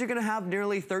 That means you're gonna have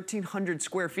nearly 1,300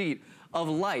 square feet of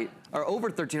light, or over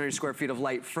 1,300 square feet of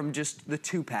light from just the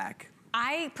 2-pack.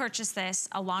 I purchased this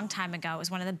a long time ago. It was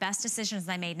one of the best decisions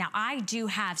I made. Now, I do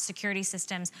have security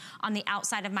systems on the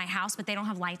outside of my house, but they don't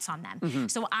have lights on them.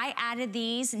 So I added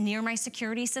these near my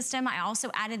security system. I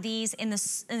also added these in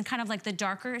kind of like the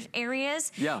darker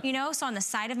areas, you know, so on the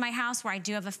side of my house where I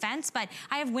do have a fence, but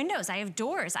I have windows, I have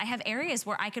doors, I have areas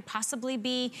where I could possibly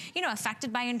be, you know,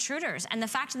 affected by intruders. And the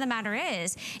fact of the matter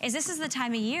is this is the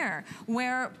time of year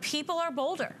where people are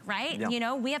bolder, right? You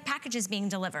know, we have packages being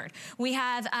delivered. We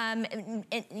have,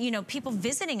 you know, people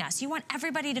visiting us. You want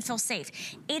everybody to feel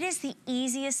safe. It is the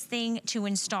easiest thing to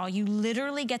install. You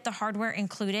literally get the hardware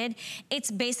included.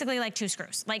 It's basically like 2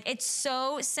 screws. Like, it's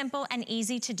so simple and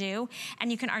easy to do.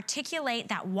 And you can articulate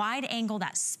that wide angle,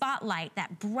 that spotlight,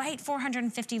 that bright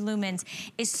 450 lumens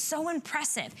is so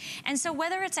impressive. And so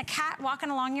whether it's a cat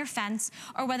walking along your fence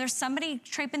or whether somebody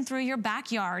traipsing through your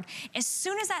backyard, as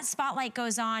soon as that spotlight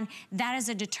goes on, that is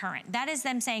a deterrent. That is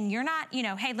them saying, you're not, you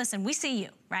know, hey, listen, we see you,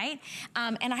 right?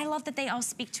 And I love that they all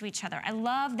speak to each other. I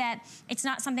love that it's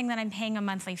not something that I'm paying a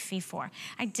monthly fee for.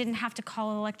 I didn't have to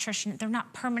call an electrician. They're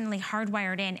not permanently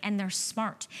hardwired in, and they're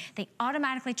smart. They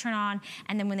automatically turn on,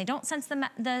 and then when they don't sense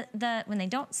when they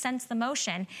don't sense the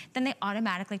motion, then they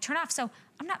automatically turn off. So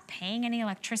I'm not paying any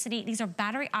electricity. These are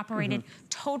battery operated,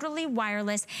 totally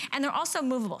wireless, and they're also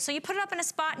movable. So you put it up in a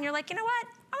spot and you're like, you know what?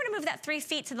 I'm gonna move that 3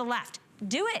 feet to the left.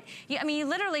 Do it. I mean, you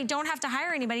literally don't have to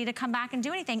hire anybody to come back and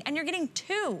do anything, and you're getting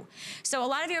 2. So a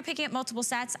lot of you are picking up multiple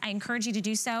sets. I encourage you to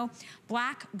do so.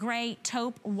 Black, gray,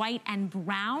 taupe, white, and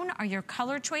brown are your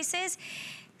color choices.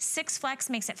 6 Flex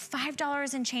makes it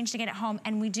 $5 and change to get it home,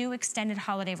 and we do extended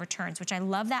holiday returns, which I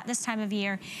love that this time of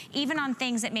year, even on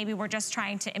things that maybe we're just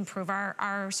trying to improve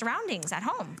our surroundings at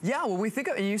home. Yeah, when we think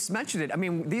of, and you mentioned it, I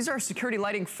mean, these are security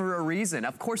lighting for a reason.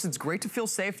 Of course, it's great to feel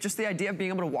safe, just the idea of being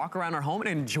able to walk around our home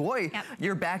and enjoy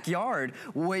your backyard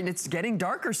when it's getting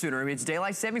darker sooner. I mean, it's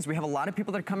daylight savings. We have a lot of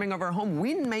people that are coming over our home.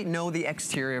 We may know the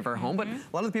exterior of our home, but a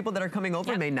lot of the people that are coming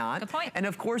over may not. Good point. And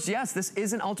of course, yes, this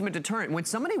is an ultimate deterrent. When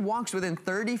somebody walks within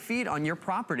 30 feet on your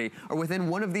property or within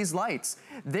one of these lights,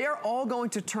 they're all going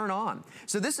to turn on.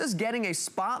 So this is getting a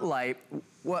spotlight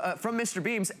from Mr.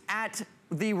 Beams at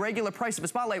the regular price of a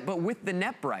spotlight, but with the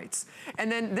net brights.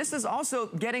 And then this is also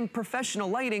getting professional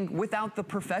lighting without the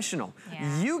professional.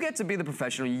 Yeah. You get to be the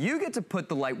professional. You get to put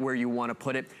the light where you want to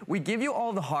put it. We give you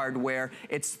all the hardware.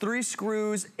 It's 3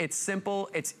 screws. It's simple.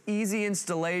 It's easy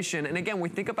installation. And again, we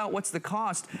think about what's the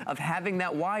cost of having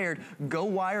that wired. Go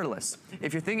wireless.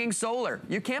 If you're thinking solar,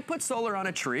 you can't put solar on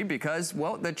a tree because,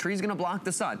 well, the tree's going to block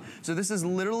the sun. So this is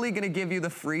literally going to give you the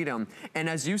freedom. And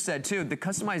as you said too, the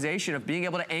customization of being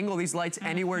able to angle these lights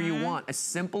anywhere you want. A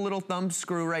simple little thumb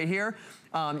screw right here.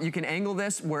 You can angle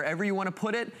this wherever you want to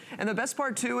put it. And the best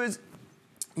part too is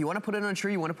you want to put it on a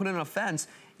tree, you want to put it on a fence,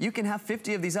 you can have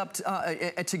 50 of these up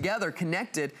together,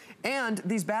 connected, and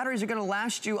these batteries are gonna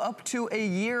last you up to a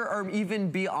year or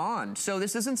even beyond. So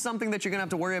this isn't something that you're gonna have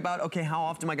to worry about, okay, how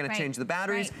often am I gonna change the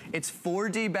batteries? It's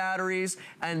 4D batteries,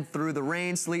 and through the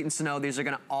rain, sleet, and snow, these are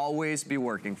gonna always be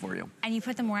working for you. And you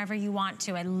put them wherever you want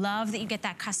to. I love that you get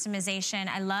that customization.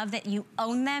 I love that you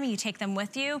own them, you take them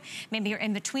with you. Maybe you're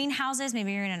in between houses,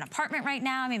 maybe you're in an apartment right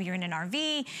now, maybe you're in an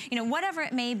RV, you know, whatever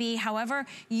it may be, however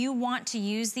you want to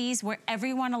use these, wherever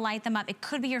you want to light them up. It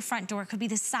could be your front door, it could be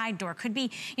the side door, it could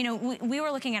be, you know, we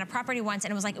were looking at a property once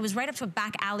and it was like, it was right up to a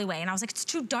back alleyway and I was like, it's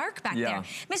too dark back there.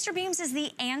 Mr. Beams is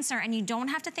the answer, and you don't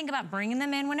have to think about bringing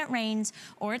them in when it rains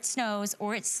or it snows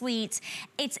or it sleets.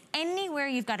 It's anywhere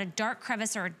you've got a dark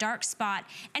crevice or a dark spot,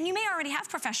 and you may already have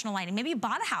professional lighting. Maybe you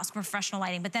bought a house with professional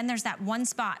lighting, but then there's that one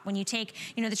spot when you take,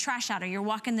 you know, the trash out or you're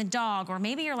walking the dog, or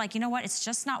maybe you're like, you know what, it's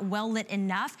just not well lit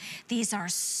enough. These are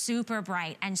super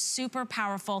bright and super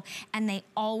powerful, and they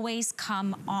always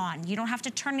come on. You don't have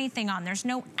to turn anything on. There's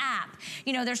no app.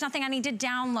 You know, there's nothing I need to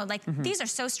download. Like, these are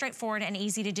so straightforward and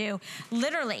easy to do.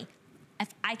 Literally, if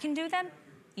I can do them,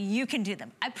 you can do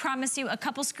them. I promise you, a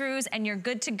couple screws and you're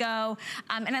good to go.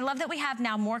 And I love that we have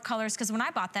now more colors, because when I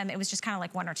bought them, it was just kind of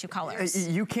like 1 or 2 colors.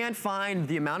 You can't find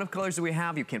the amount of colors that we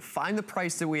have. You can't find the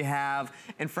price that we have.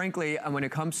 And frankly, when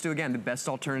it comes to, again, the best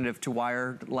alternative to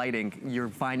wired lighting, you're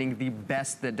finding the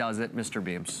best that does it, Mr.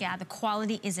 Beams. Yeah, the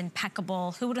quality is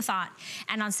impeccable. Who would have thought?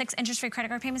 And on 6 interest-free credit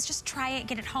card payments, just try it,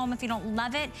 get it home. If you don't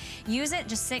love it, use it.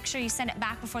 Just make sure you send it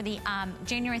back before the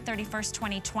January 31st,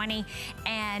 2020.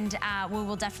 And we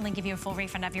will definitely give you a full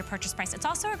refund of your purchase price. It's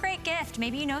also a great gift.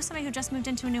 Maybe you know somebody who just moved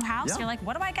into a new house. You're like,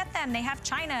 what do I get them? They have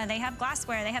china, they have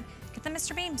glassware, they have, get them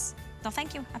Mr. Beams. They'll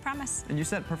thank you, I promise. And you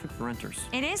said perfect for renters.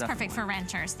 It is perfect for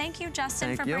renters. Thank you,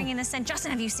 Justin, for bringing this in.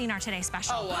 Justin, have you seen our Today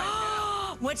Special?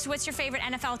 Oh, what's your favorite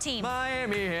NFL team?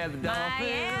 Miami had the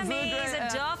Dolphins. Miami's a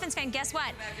Dolphins fan. Guess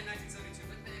what? Back in 1972,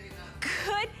 but maybe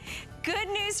not. Good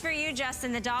news for you,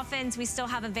 Justin. The Dolphins we still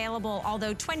have available,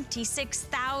 although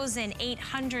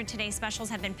 26,800 Today Specials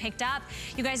have been picked up.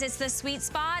 You guys, it's the sweet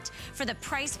spot for the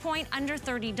price point under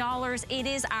 $30. It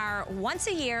is our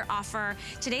once-a-year offer.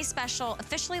 Today's Special,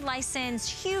 officially licensed,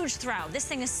 huge throw. This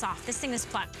thing is soft, this thing is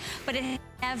plush, but it has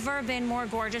never been more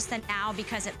gorgeous than now,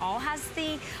 because it all has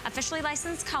the officially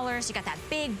licensed colors. You got that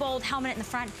big, bold helmet in the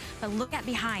front, but look at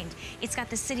behind. It's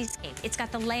got the cityscape, it's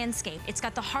got the landscape, it's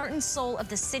got the heart and soul of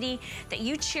the city that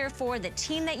you cheer for, the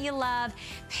team that you love.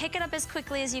 Pick it up as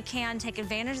quickly as you can. Take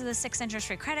advantage of the 6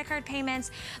 interest-free credit card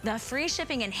payments, the free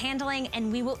shipping and handling,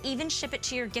 and we will even ship it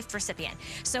to your gift recipient.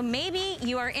 So maybe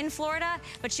you are in Florida,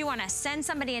 but you want to send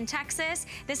somebody in Texas.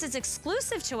 This is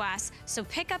exclusive to us, so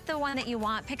pick up the one that you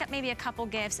want. Pick up maybe a couple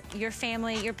gifts. Your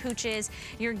family, your pooches,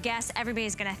 your guests,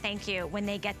 everybody's going to thank you when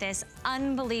they get this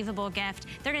unbelievable gift.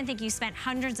 They're going to think you spent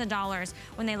hundreds of dollars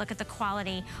when they look at the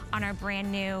quality on our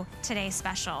brand new Today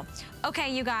Special.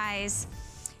 Okay, you guys,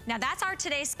 now that's our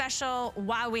Today Special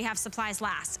while we have supplies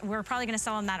last. We're probably gonna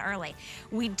sell them that early.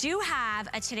 We do have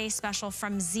a Today Special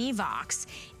from Zvox.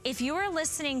 If you are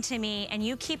listening to me and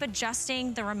you keep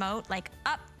adjusting the remote like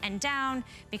up and down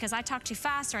because I talk too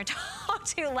fast or I talk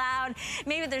too loud,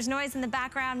 maybe there's noise in the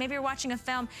background, maybe you're watching a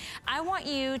film, I want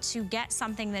you to get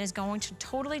something that is going to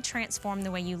totally transform the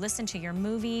way you listen to your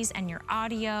movies and your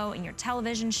audio and your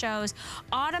television shows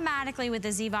automatically with the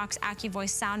Zvox AccuVoice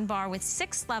soundbar with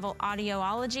 6-level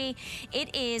audioology.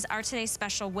 It is our Today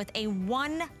Special with a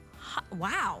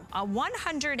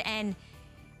 100 and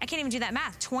I can't even do that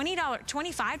math.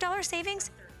 $25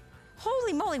 savings?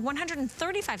 Holy moly,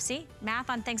 135. See, math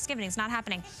on Thanksgiving is not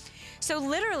happening. So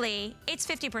literally, it's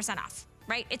 50% off,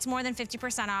 right? It's more than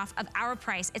 50% off of our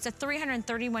price. It's a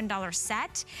 $331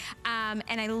 set. And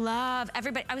I love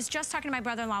everybody. I was just talking to my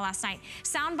brother-in-law last night.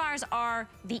 Soundbars are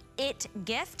the it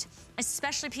gift,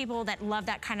 especially people that love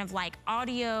that kind of like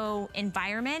audio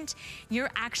environment. You're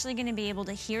actually gonna be able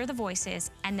to hear the voices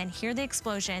and then hear the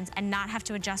explosions and not have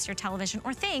to adjust your television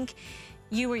or think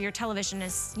you or your television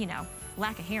is, you know,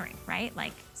 lack of hearing, right?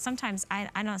 Like sometimes, I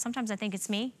don't know, sometimes I think it's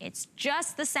me. It's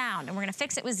just the sound, and we're gonna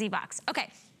fix it with Zvox. Okay.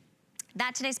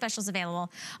 That Today Special is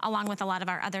available along with a lot of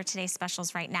our other Today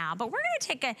Specials right now. But we're gonna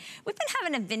take we've been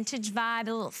having a vintage vibe,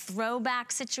 a little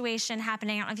throwback situation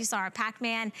happening. I don't know if you saw our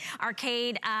Pac-Man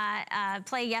arcade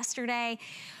play yesterday.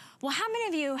 Well, how many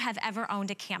of you have ever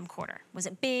owned a camcorder? Was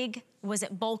it big? Was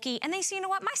it bulky? And they say, you know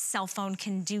what, my cell phone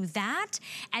can do that.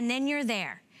 And then you're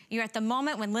there. You're at the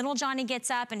moment when little Johnny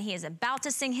gets up and he is about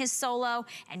to sing his solo,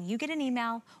 and you get an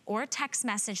email or a text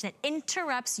message that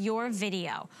interrupts your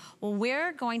video. Well,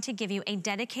 we're going to give you a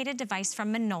dedicated device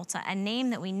from Minolta, a name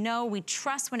that we know, we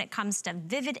trust when it comes to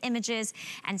vivid images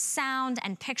and sound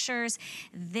and pictures.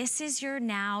 This is your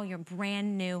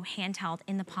brand new handheld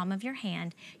in the palm of your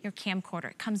hand, your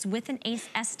camcorder. It comes with an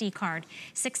SD card,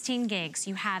 16 gigs.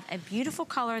 You have a beautiful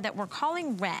color that we're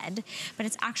calling red, but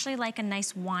it's actually like a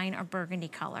nice wine or burgundy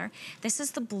color. This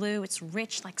is the blue, it's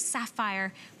rich like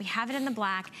sapphire. We have it in the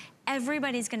black.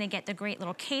 Everybody's gonna get the great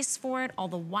little case for it. All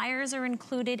the wires are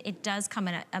included. It does come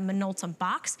in a Minolta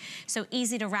box, so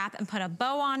easy to wrap and put a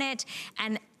bow on it.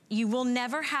 And you will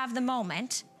never have the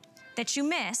moment that you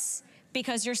miss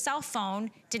because your cell phone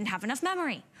didn't have enough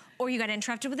memory, or you got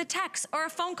interrupted with a text or a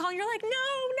phone call and you're like, no,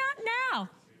 not now.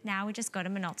 Now we just go to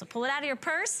Minolta. Pull it out of your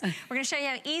purse. We're gonna show you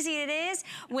how easy it is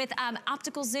with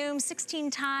optical zoom 16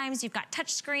 times. You've got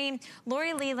touch screen.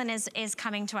 Lori Leland is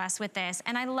coming to us with this.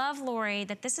 And I love, Lori,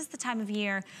 that this is the time of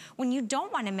year when you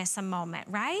don't wanna miss a moment,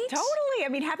 right? Totally. I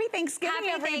mean, happy Thanksgiving,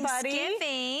 everybody.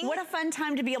 Thanksgiving. What a fun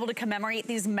time to be able to commemorate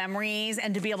these memories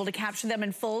and to be able to capture them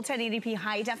in full 1080p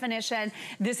high definition.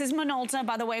 This is Minolta,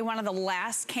 by the way, one of the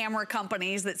last camera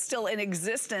companies that's still in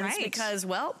existence because,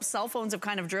 well, cell phones have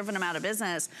kind of driven them out of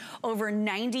business. Over a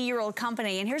 90-year-old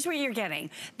company, and here's what you're getting.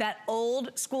 That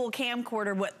old school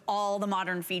camcorder with all the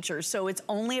modern features. So it's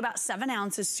only about 7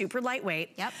 ounces, super lightweight.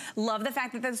 Yep. Love the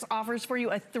fact that this offers for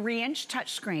you a 3-inch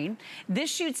touchscreen.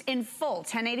 This shoots in full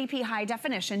 1080p high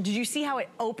definition. Did you see how it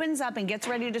opens up and gets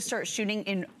ready to start shooting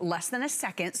in less than a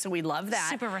second? So we love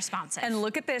that. Super responsive. And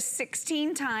look at this,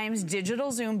 16 times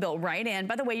digital zoom built right in.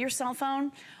 By the way, your cell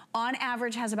phone, on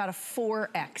average, has about a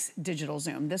 4x digital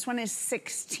zoom. This one is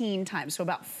 16 times, so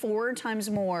about 4 times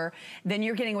more than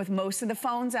you're getting with most of the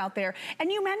phones out there. And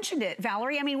you mentioned it,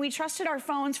 Valerie. I mean, we trusted our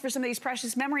phones for some of these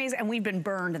precious memories, and we've been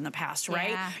burned in the past, right?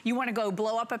 Yeah. You want to go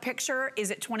blow up a picture?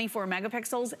 Is it 24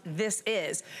 megapixels? This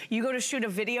is. You go to shoot a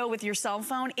video with your cell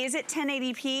phone? Is it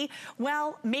 1080p?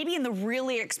 Well, maybe in the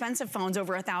really expensive phones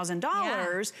over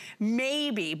 $1,000,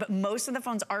 maybe, but most of the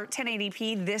phones aren't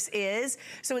 1080p. This is.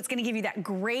 So it's going to give you that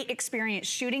great experience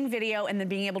shooting video and then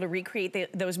being able to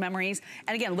recreate those memories.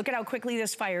 And again, look at how quickly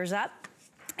this fires up.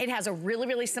 It has a really,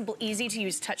 really simple, easy to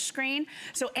use touch screen.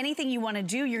 So anything you want to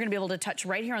do, you're going to be able to touch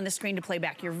right here on the screen to play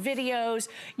back your videos.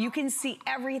 You can see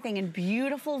everything in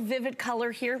beautiful, vivid color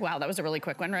here. Wow, that was a really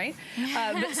quick one, right?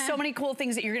 But so many cool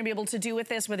things that you're going to be able to do with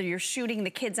this, whether you're shooting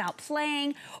the kids out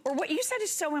playing, or what you said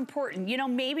is so important. You know,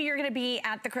 maybe you're going to be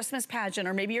at the Christmas pageant,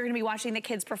 or maybe you're going to be watching the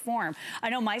kids perform. I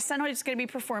know my son is going to be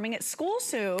performing at school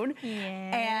soon,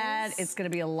 and it's going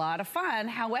to be a lot of fun.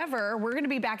 However, we're going to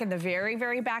be back in the very,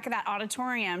 very back of that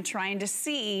auditorium trying to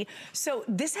see. So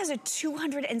this has a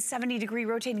 270-degree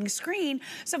rotating screen.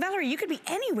 So Valerie, you could be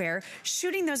anywhere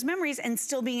shooting those memories and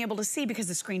still being able to see because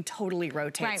the screen totally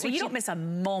rotates. Right, so you don't miss a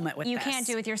moment with this. You can't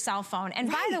do with your cell phone.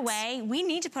 And by the way, we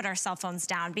need to put our cell phones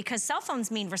down because cell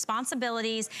phones mean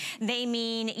responsibilities. They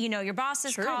mean, you know, your boss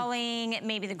is calling,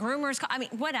 maybe the groomer's calling, I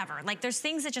mean, whatever. Like there's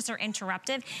things that just are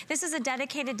interruptive. This is a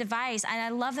dedicated device, and I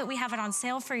love that we have it on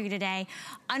sale for you today,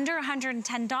 under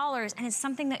 $110, and it's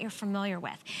something that you're familiar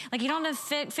with. Like you don't have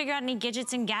to figure out any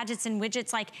gadgets and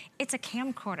widgets. Like it's a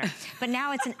camcorder, but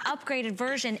now it's an upgraded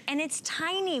version, and it's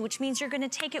tiny, which means you're gonna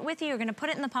take it with you. You're gonna put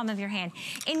it in the palm of your hand,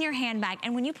 in your handbag,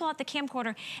 and when you pull out the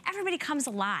camcorder, everybody comes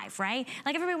alive, right?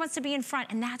 Like everybody wants to be in front,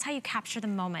 and that's how you capture the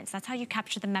moments. That's how you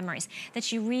capture the memories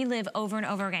that you relive over and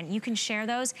over again. You can share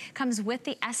those. Comes with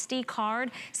the SD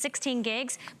card, 16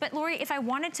 gigs. But Lori, if I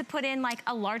wanted to put in like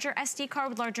a larger SD card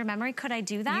with larger memory, could I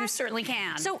do that? You certainly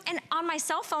can. So, and on my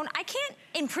cell phone, I can't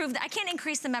I can't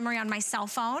increase the memory on my cell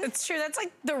phone. It's true. That's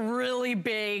like the really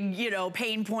big, you know,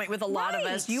 pain point with a lot of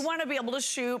us. You want to be able to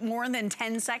shoot more than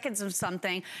 10 seconds of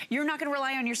something. You're not going to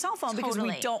rely on your cell phone because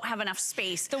we don't have enough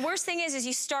space. The worst thing is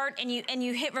you start and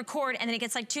you hit record, and then it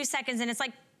gets like 2 seconds, and it's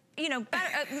like, you know,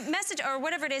 message or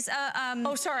whatever it is.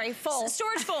 Oh, sorry, full.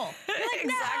 Storage full. Like,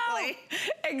 exactly.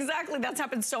 Exactly. That's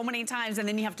happened so many times, and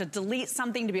then you have to delete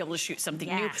something to be able to shoot something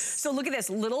new. So look at this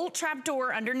little trap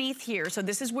door underneath here. So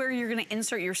this is where you're going to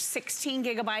insert your 16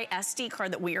 gigabyte SD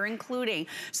card that we are including.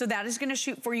 So that is going to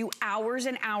shoot for you hours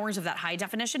and hours of that high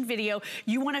definition video.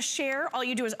 You want to share? All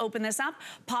you do is open this up,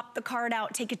 pop the card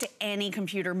out, take it to any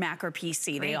computer, Mac or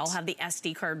PC. They all have the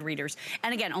SD card readers.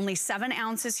 And again, only 7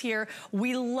 ounces here.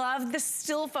 We love the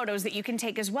still photos that you can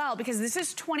take as well, because this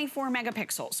is 24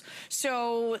 megapixels.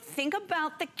 So think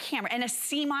about the camera, and a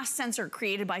CMOS sensor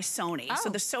created by Sony. So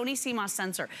the Sony CMOS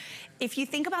sensor. If you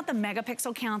think about the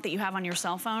megapixel count that you have on your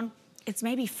cell phone, it's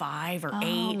maybe 5 or 8.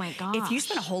 Oh my gosh. If you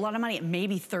spend a whole lot of money, it may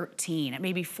be 13, it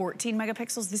may be 14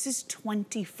 megapixels. This is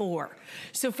 24.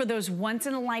 So for those once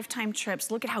in a lifetime trips,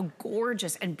 look at how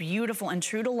gorgeous and beautiful and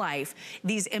true to life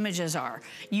these images are.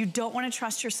 You don't want to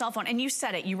trust your cell phone. And you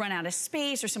said it, you run out of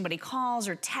space, or somebody calls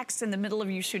or texts in the middle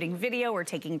of you shooting video or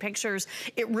taking pictures.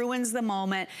 It ruins the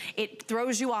moment. It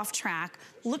throws you off track.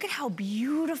 Look at how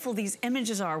beautiful these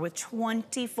images are with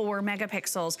 24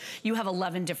 megapixels. You have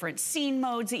 11 different scene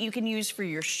modes that you can use for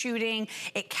your shooting.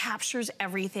 It captures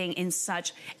everything in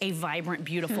such a vibrant,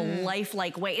 beautiful,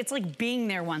 lifelike way. It's like being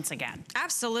there once again.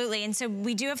 Absolutely. And so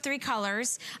we do have 3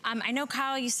 colors. I know,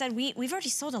 Kyle, you said we've already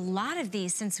sold a lot of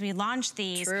these since we launched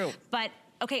these. True. But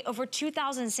okay, over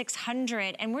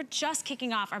 2,600, and we're just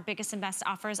kicking off our biggest and best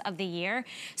offers of the year.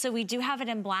 So we do have it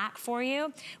in black for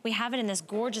you. We have it in this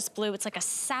gorgeous blue. It's like a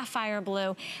sapphire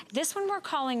blue. This one we're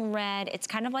calling red. It's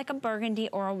kind of like a burgundy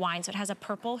or a wine, so it has a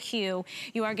purple hue.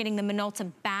 You are getting the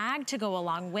Minolta bag to go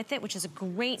along with it, which is a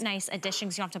great, nice addition,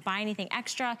 because you don't have to buy anything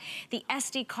extra. The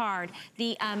SD card,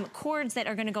 the cords that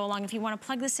are gonna go along. If you wanna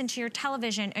plug this into your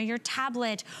television or your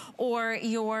tablet or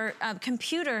your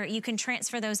computer, you can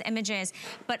transfer those images.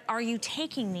 But are you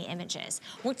taking the images?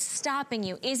 What's stopping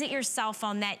you? Is it your cell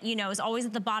phone that, you know, is always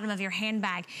at the bottom of your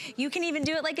handbag? You can even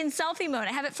do it like in selfie mode.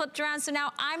 I have it flipped around, so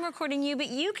now I'm recording you, but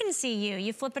you can see you.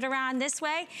 You flip it around this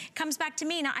way, comes back to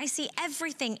me. Now I see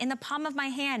everything in the palm of my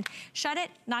hand. Shut it,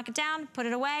 knock it down, put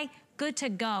it away. Good to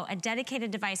go, a dedicated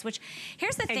device, which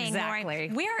here's the thing, Lori,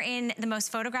 we are in the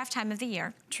most photographed time of the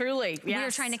year. Truly, yes. We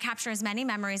are trying to capture as many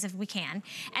memories as we can.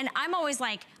 And I'm always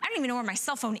like, I don't even know where my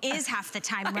cell phone is half the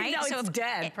time, right? I know, it's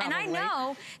dead, probably. And I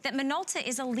know that Minolta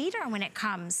is a leader when it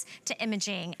comes to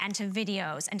imaging and to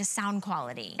videos and to sound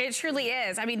quality. It truly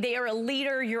is. I mean, they are a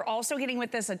leader. You're also getting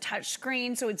with this a touch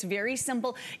screen, so it's very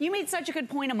simple. You made such a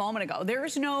good point a moment ago.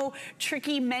 There's no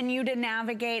tricky menu to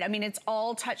navigate. I mean, it's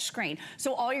all touch screen.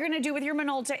 So all you're gonna do with your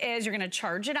Minolta is you're gonna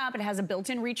charge it up. It has a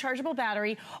built-in rechargeable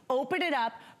battery. Open it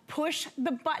up, push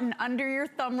the button under your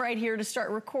thumb right here to start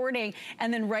recording,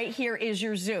 and then right here is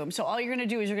your zoom. So all you're gonna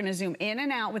do is you're gonna zoom in and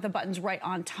out with the buttons right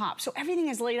on top. So everything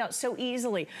is laid out so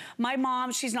easily. My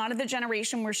mom, she's not of the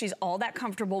generation where she's all that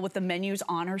comfortable with the menus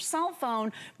on her cell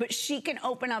phone, but she can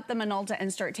open up the Minolta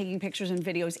and start taking pictures and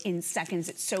videos in seconds.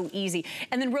 It's so easy.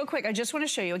 And then real quick, I just wanna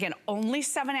show you, again, only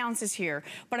 7 ounces here,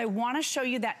 but I wanna show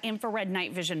you that infrared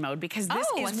night vision mode, because this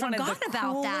is one of the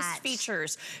coolest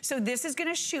features. So this is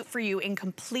gonna shoot for you in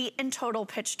complete and total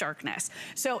pitch darkness.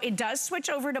 So it does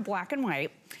switch over to black and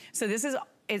white. So this is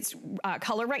it's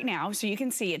color right now, so you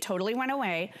can see it totally went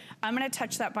away. I'm gonna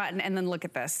touch that button and then look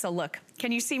at this. So look,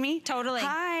 can you see me? Totally.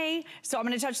 Hi. So I'm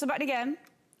gonna touch the button again.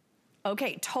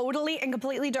 Okay, totally and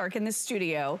completely dark in this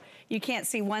studio. You can't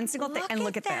see one single thing, and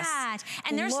look at that. this.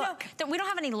 And there's we don't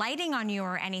have any lighting on you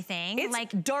or anything. It's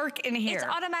like dark in here. It's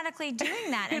automatically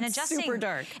doing that and adjusting. It's super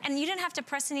dark. And you didn't have to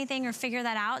press anything or figure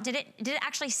that out. Did it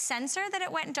actually censor that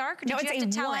it went dark? Or did No, you have to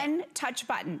it's a tell one touch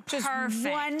button. Just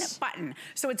one button.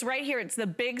 So it's right here. It's the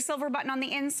big silver button on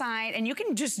the inside, and you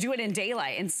can just do it in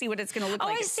daylight and see what it's gonna look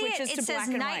like. I see it. It says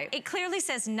night. It clearly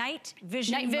says night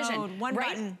vision mode. One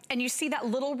button. And you see that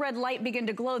little red light begin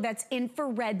to glow. That's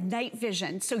infrared night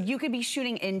vision. So you could be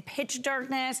shooting in pitch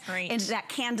darkness, in that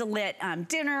candlelit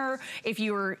dinner, if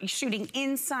you're shooting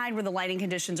inside where the lighting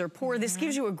conditions are poor. This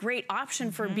gives you a great option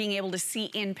for being able to see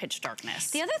in pitch darkness.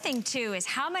 The other thing too is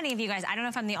how many of you guys, I don't know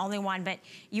if I'm the only one, but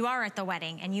you are at the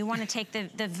wedding and you want to take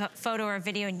the photo or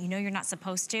video and you know you're not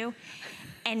supposed to.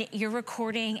 And you're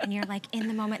recording and you're like in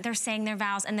the moment, they're saying their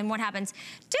vows, and then what happens?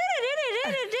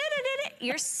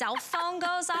 your cell phone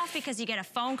goes off because you get a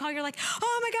phone call, you're like,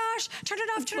 oh my gosh, turn it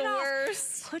off, turn it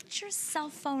off. Put your cell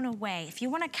phone away. If you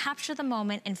want to capture the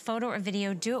moment in photo or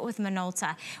video, do it with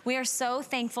Minolta. We are so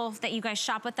thankful that you guys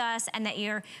shop with us and that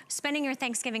you're spending your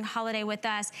Thanksgiving holiday with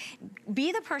us.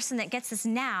 Be the person that gets this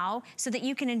now so that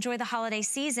you can enjoy the holiday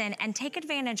season and take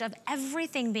advantage of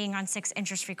everything being on 6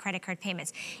 interest-free credit card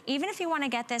payments. Even if you want to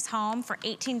get this home for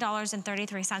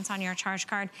 $18.33 on your charge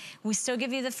card, we still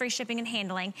give you the free shipping and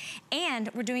handling, and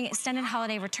we're doing extended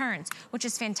holiday returns, which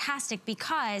is fantastic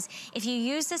because if you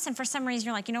use this and for some reason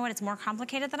you're like, you know what, it's more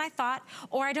complicated than I thought,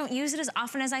 or I don't use it as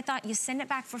often as I thought, you send it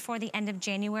back before the end of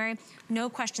January, no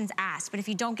questions asked. But if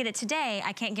you don't get it today,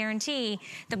 I can't guarantee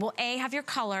that we'll A, have your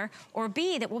color, or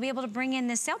B, that we'll be able to bring in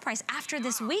this sale price after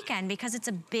this weekend because it's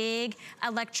a big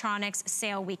electronics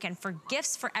sale weekend for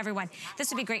gifts for everyone.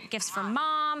 This would be great gifts for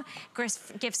mom,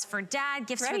 gifts for dad,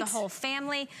 gifts for the whole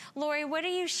family. Lori, what are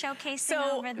you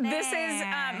showcasing over there? This is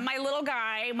my little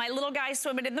guy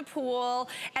swimming in the pool.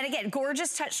 And again,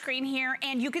 gorgeous touchscreen here,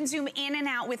 and you can zoom in and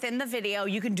out within the video.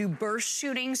 You can do burst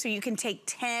shooting, so you can take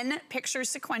 10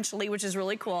 pictures sequentially, which is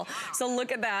really cool. So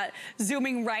look at that,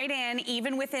 zooming right in,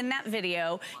 even within that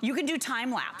video. You can do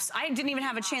time lapse. I didn't even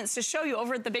have a chance to show you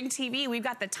over at the big TV. We've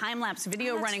got the time lapse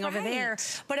video running over there.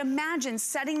 But imagine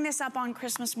setting this up on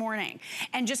Christmas morning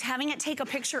and just having it take a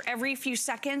picture every few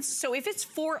seconds. So if it's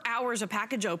 4 hours of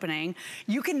package opening,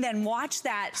 you can then watch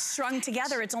that strung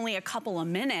together. It's only a couple of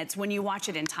minutes when you watch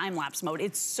it in time-lapse mode.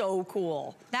 It's so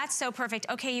cool. That's so perfect.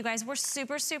 Okay, you guys, we're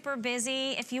super, super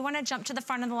busy. If you want to jump to the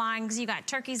front of the line, because you got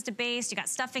turkeys to baste, you got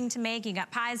stuffing to make, you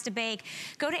got pies to bake,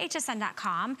 go to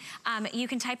hsn.com. You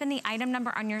can type in the item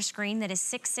number on your screen that is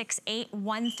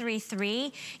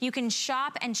 668133. You can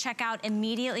shop and check out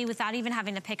immediately without even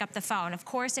having to pick up the phone. Of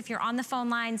course, if you're on the phone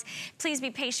lines, please be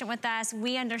patient with us.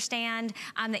 We understand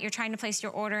that you're trying to place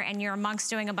your order and you're amongst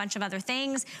doing a bunch of other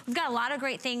things. We've got a lot of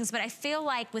great things, but I feel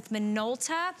like with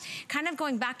Minolta, kind of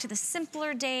going back to the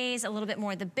simpler days, a little bit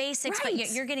more of the basics,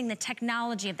 but you're getting the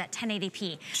technology of that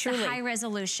 1080p, the high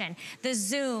resolution, the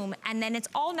zoom, and then it's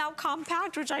all now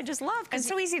compact, which I just love. It's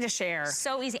so easy to share.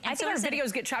 So easy. And I think our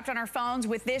videos get trapped on our phones.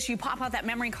 With this, you pop out that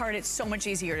memory card, it's so much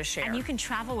easier to share. And you can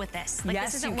travel with this. Like,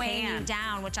 this isn't weighing you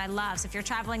down, which I love. So if you're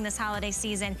traveling this holiday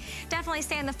season, definitely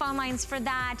stay on the phone lines for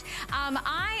that.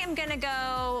 I am gonna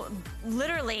go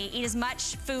literally eat as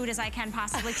much food as I can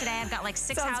possibly today. I've got like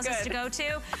 6 houses to go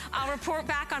to. I'll report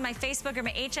back on my Facebook or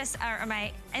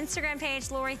my Instagram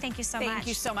page. Lori, thank you so much. Thank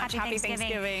you so much. Happy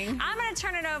Thanksgiving. I'm gonna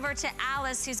turn it over to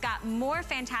Alice, who's got more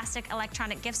fantastic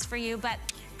electronic gifts for you, but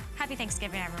happy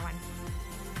Thanksgiving, everyone.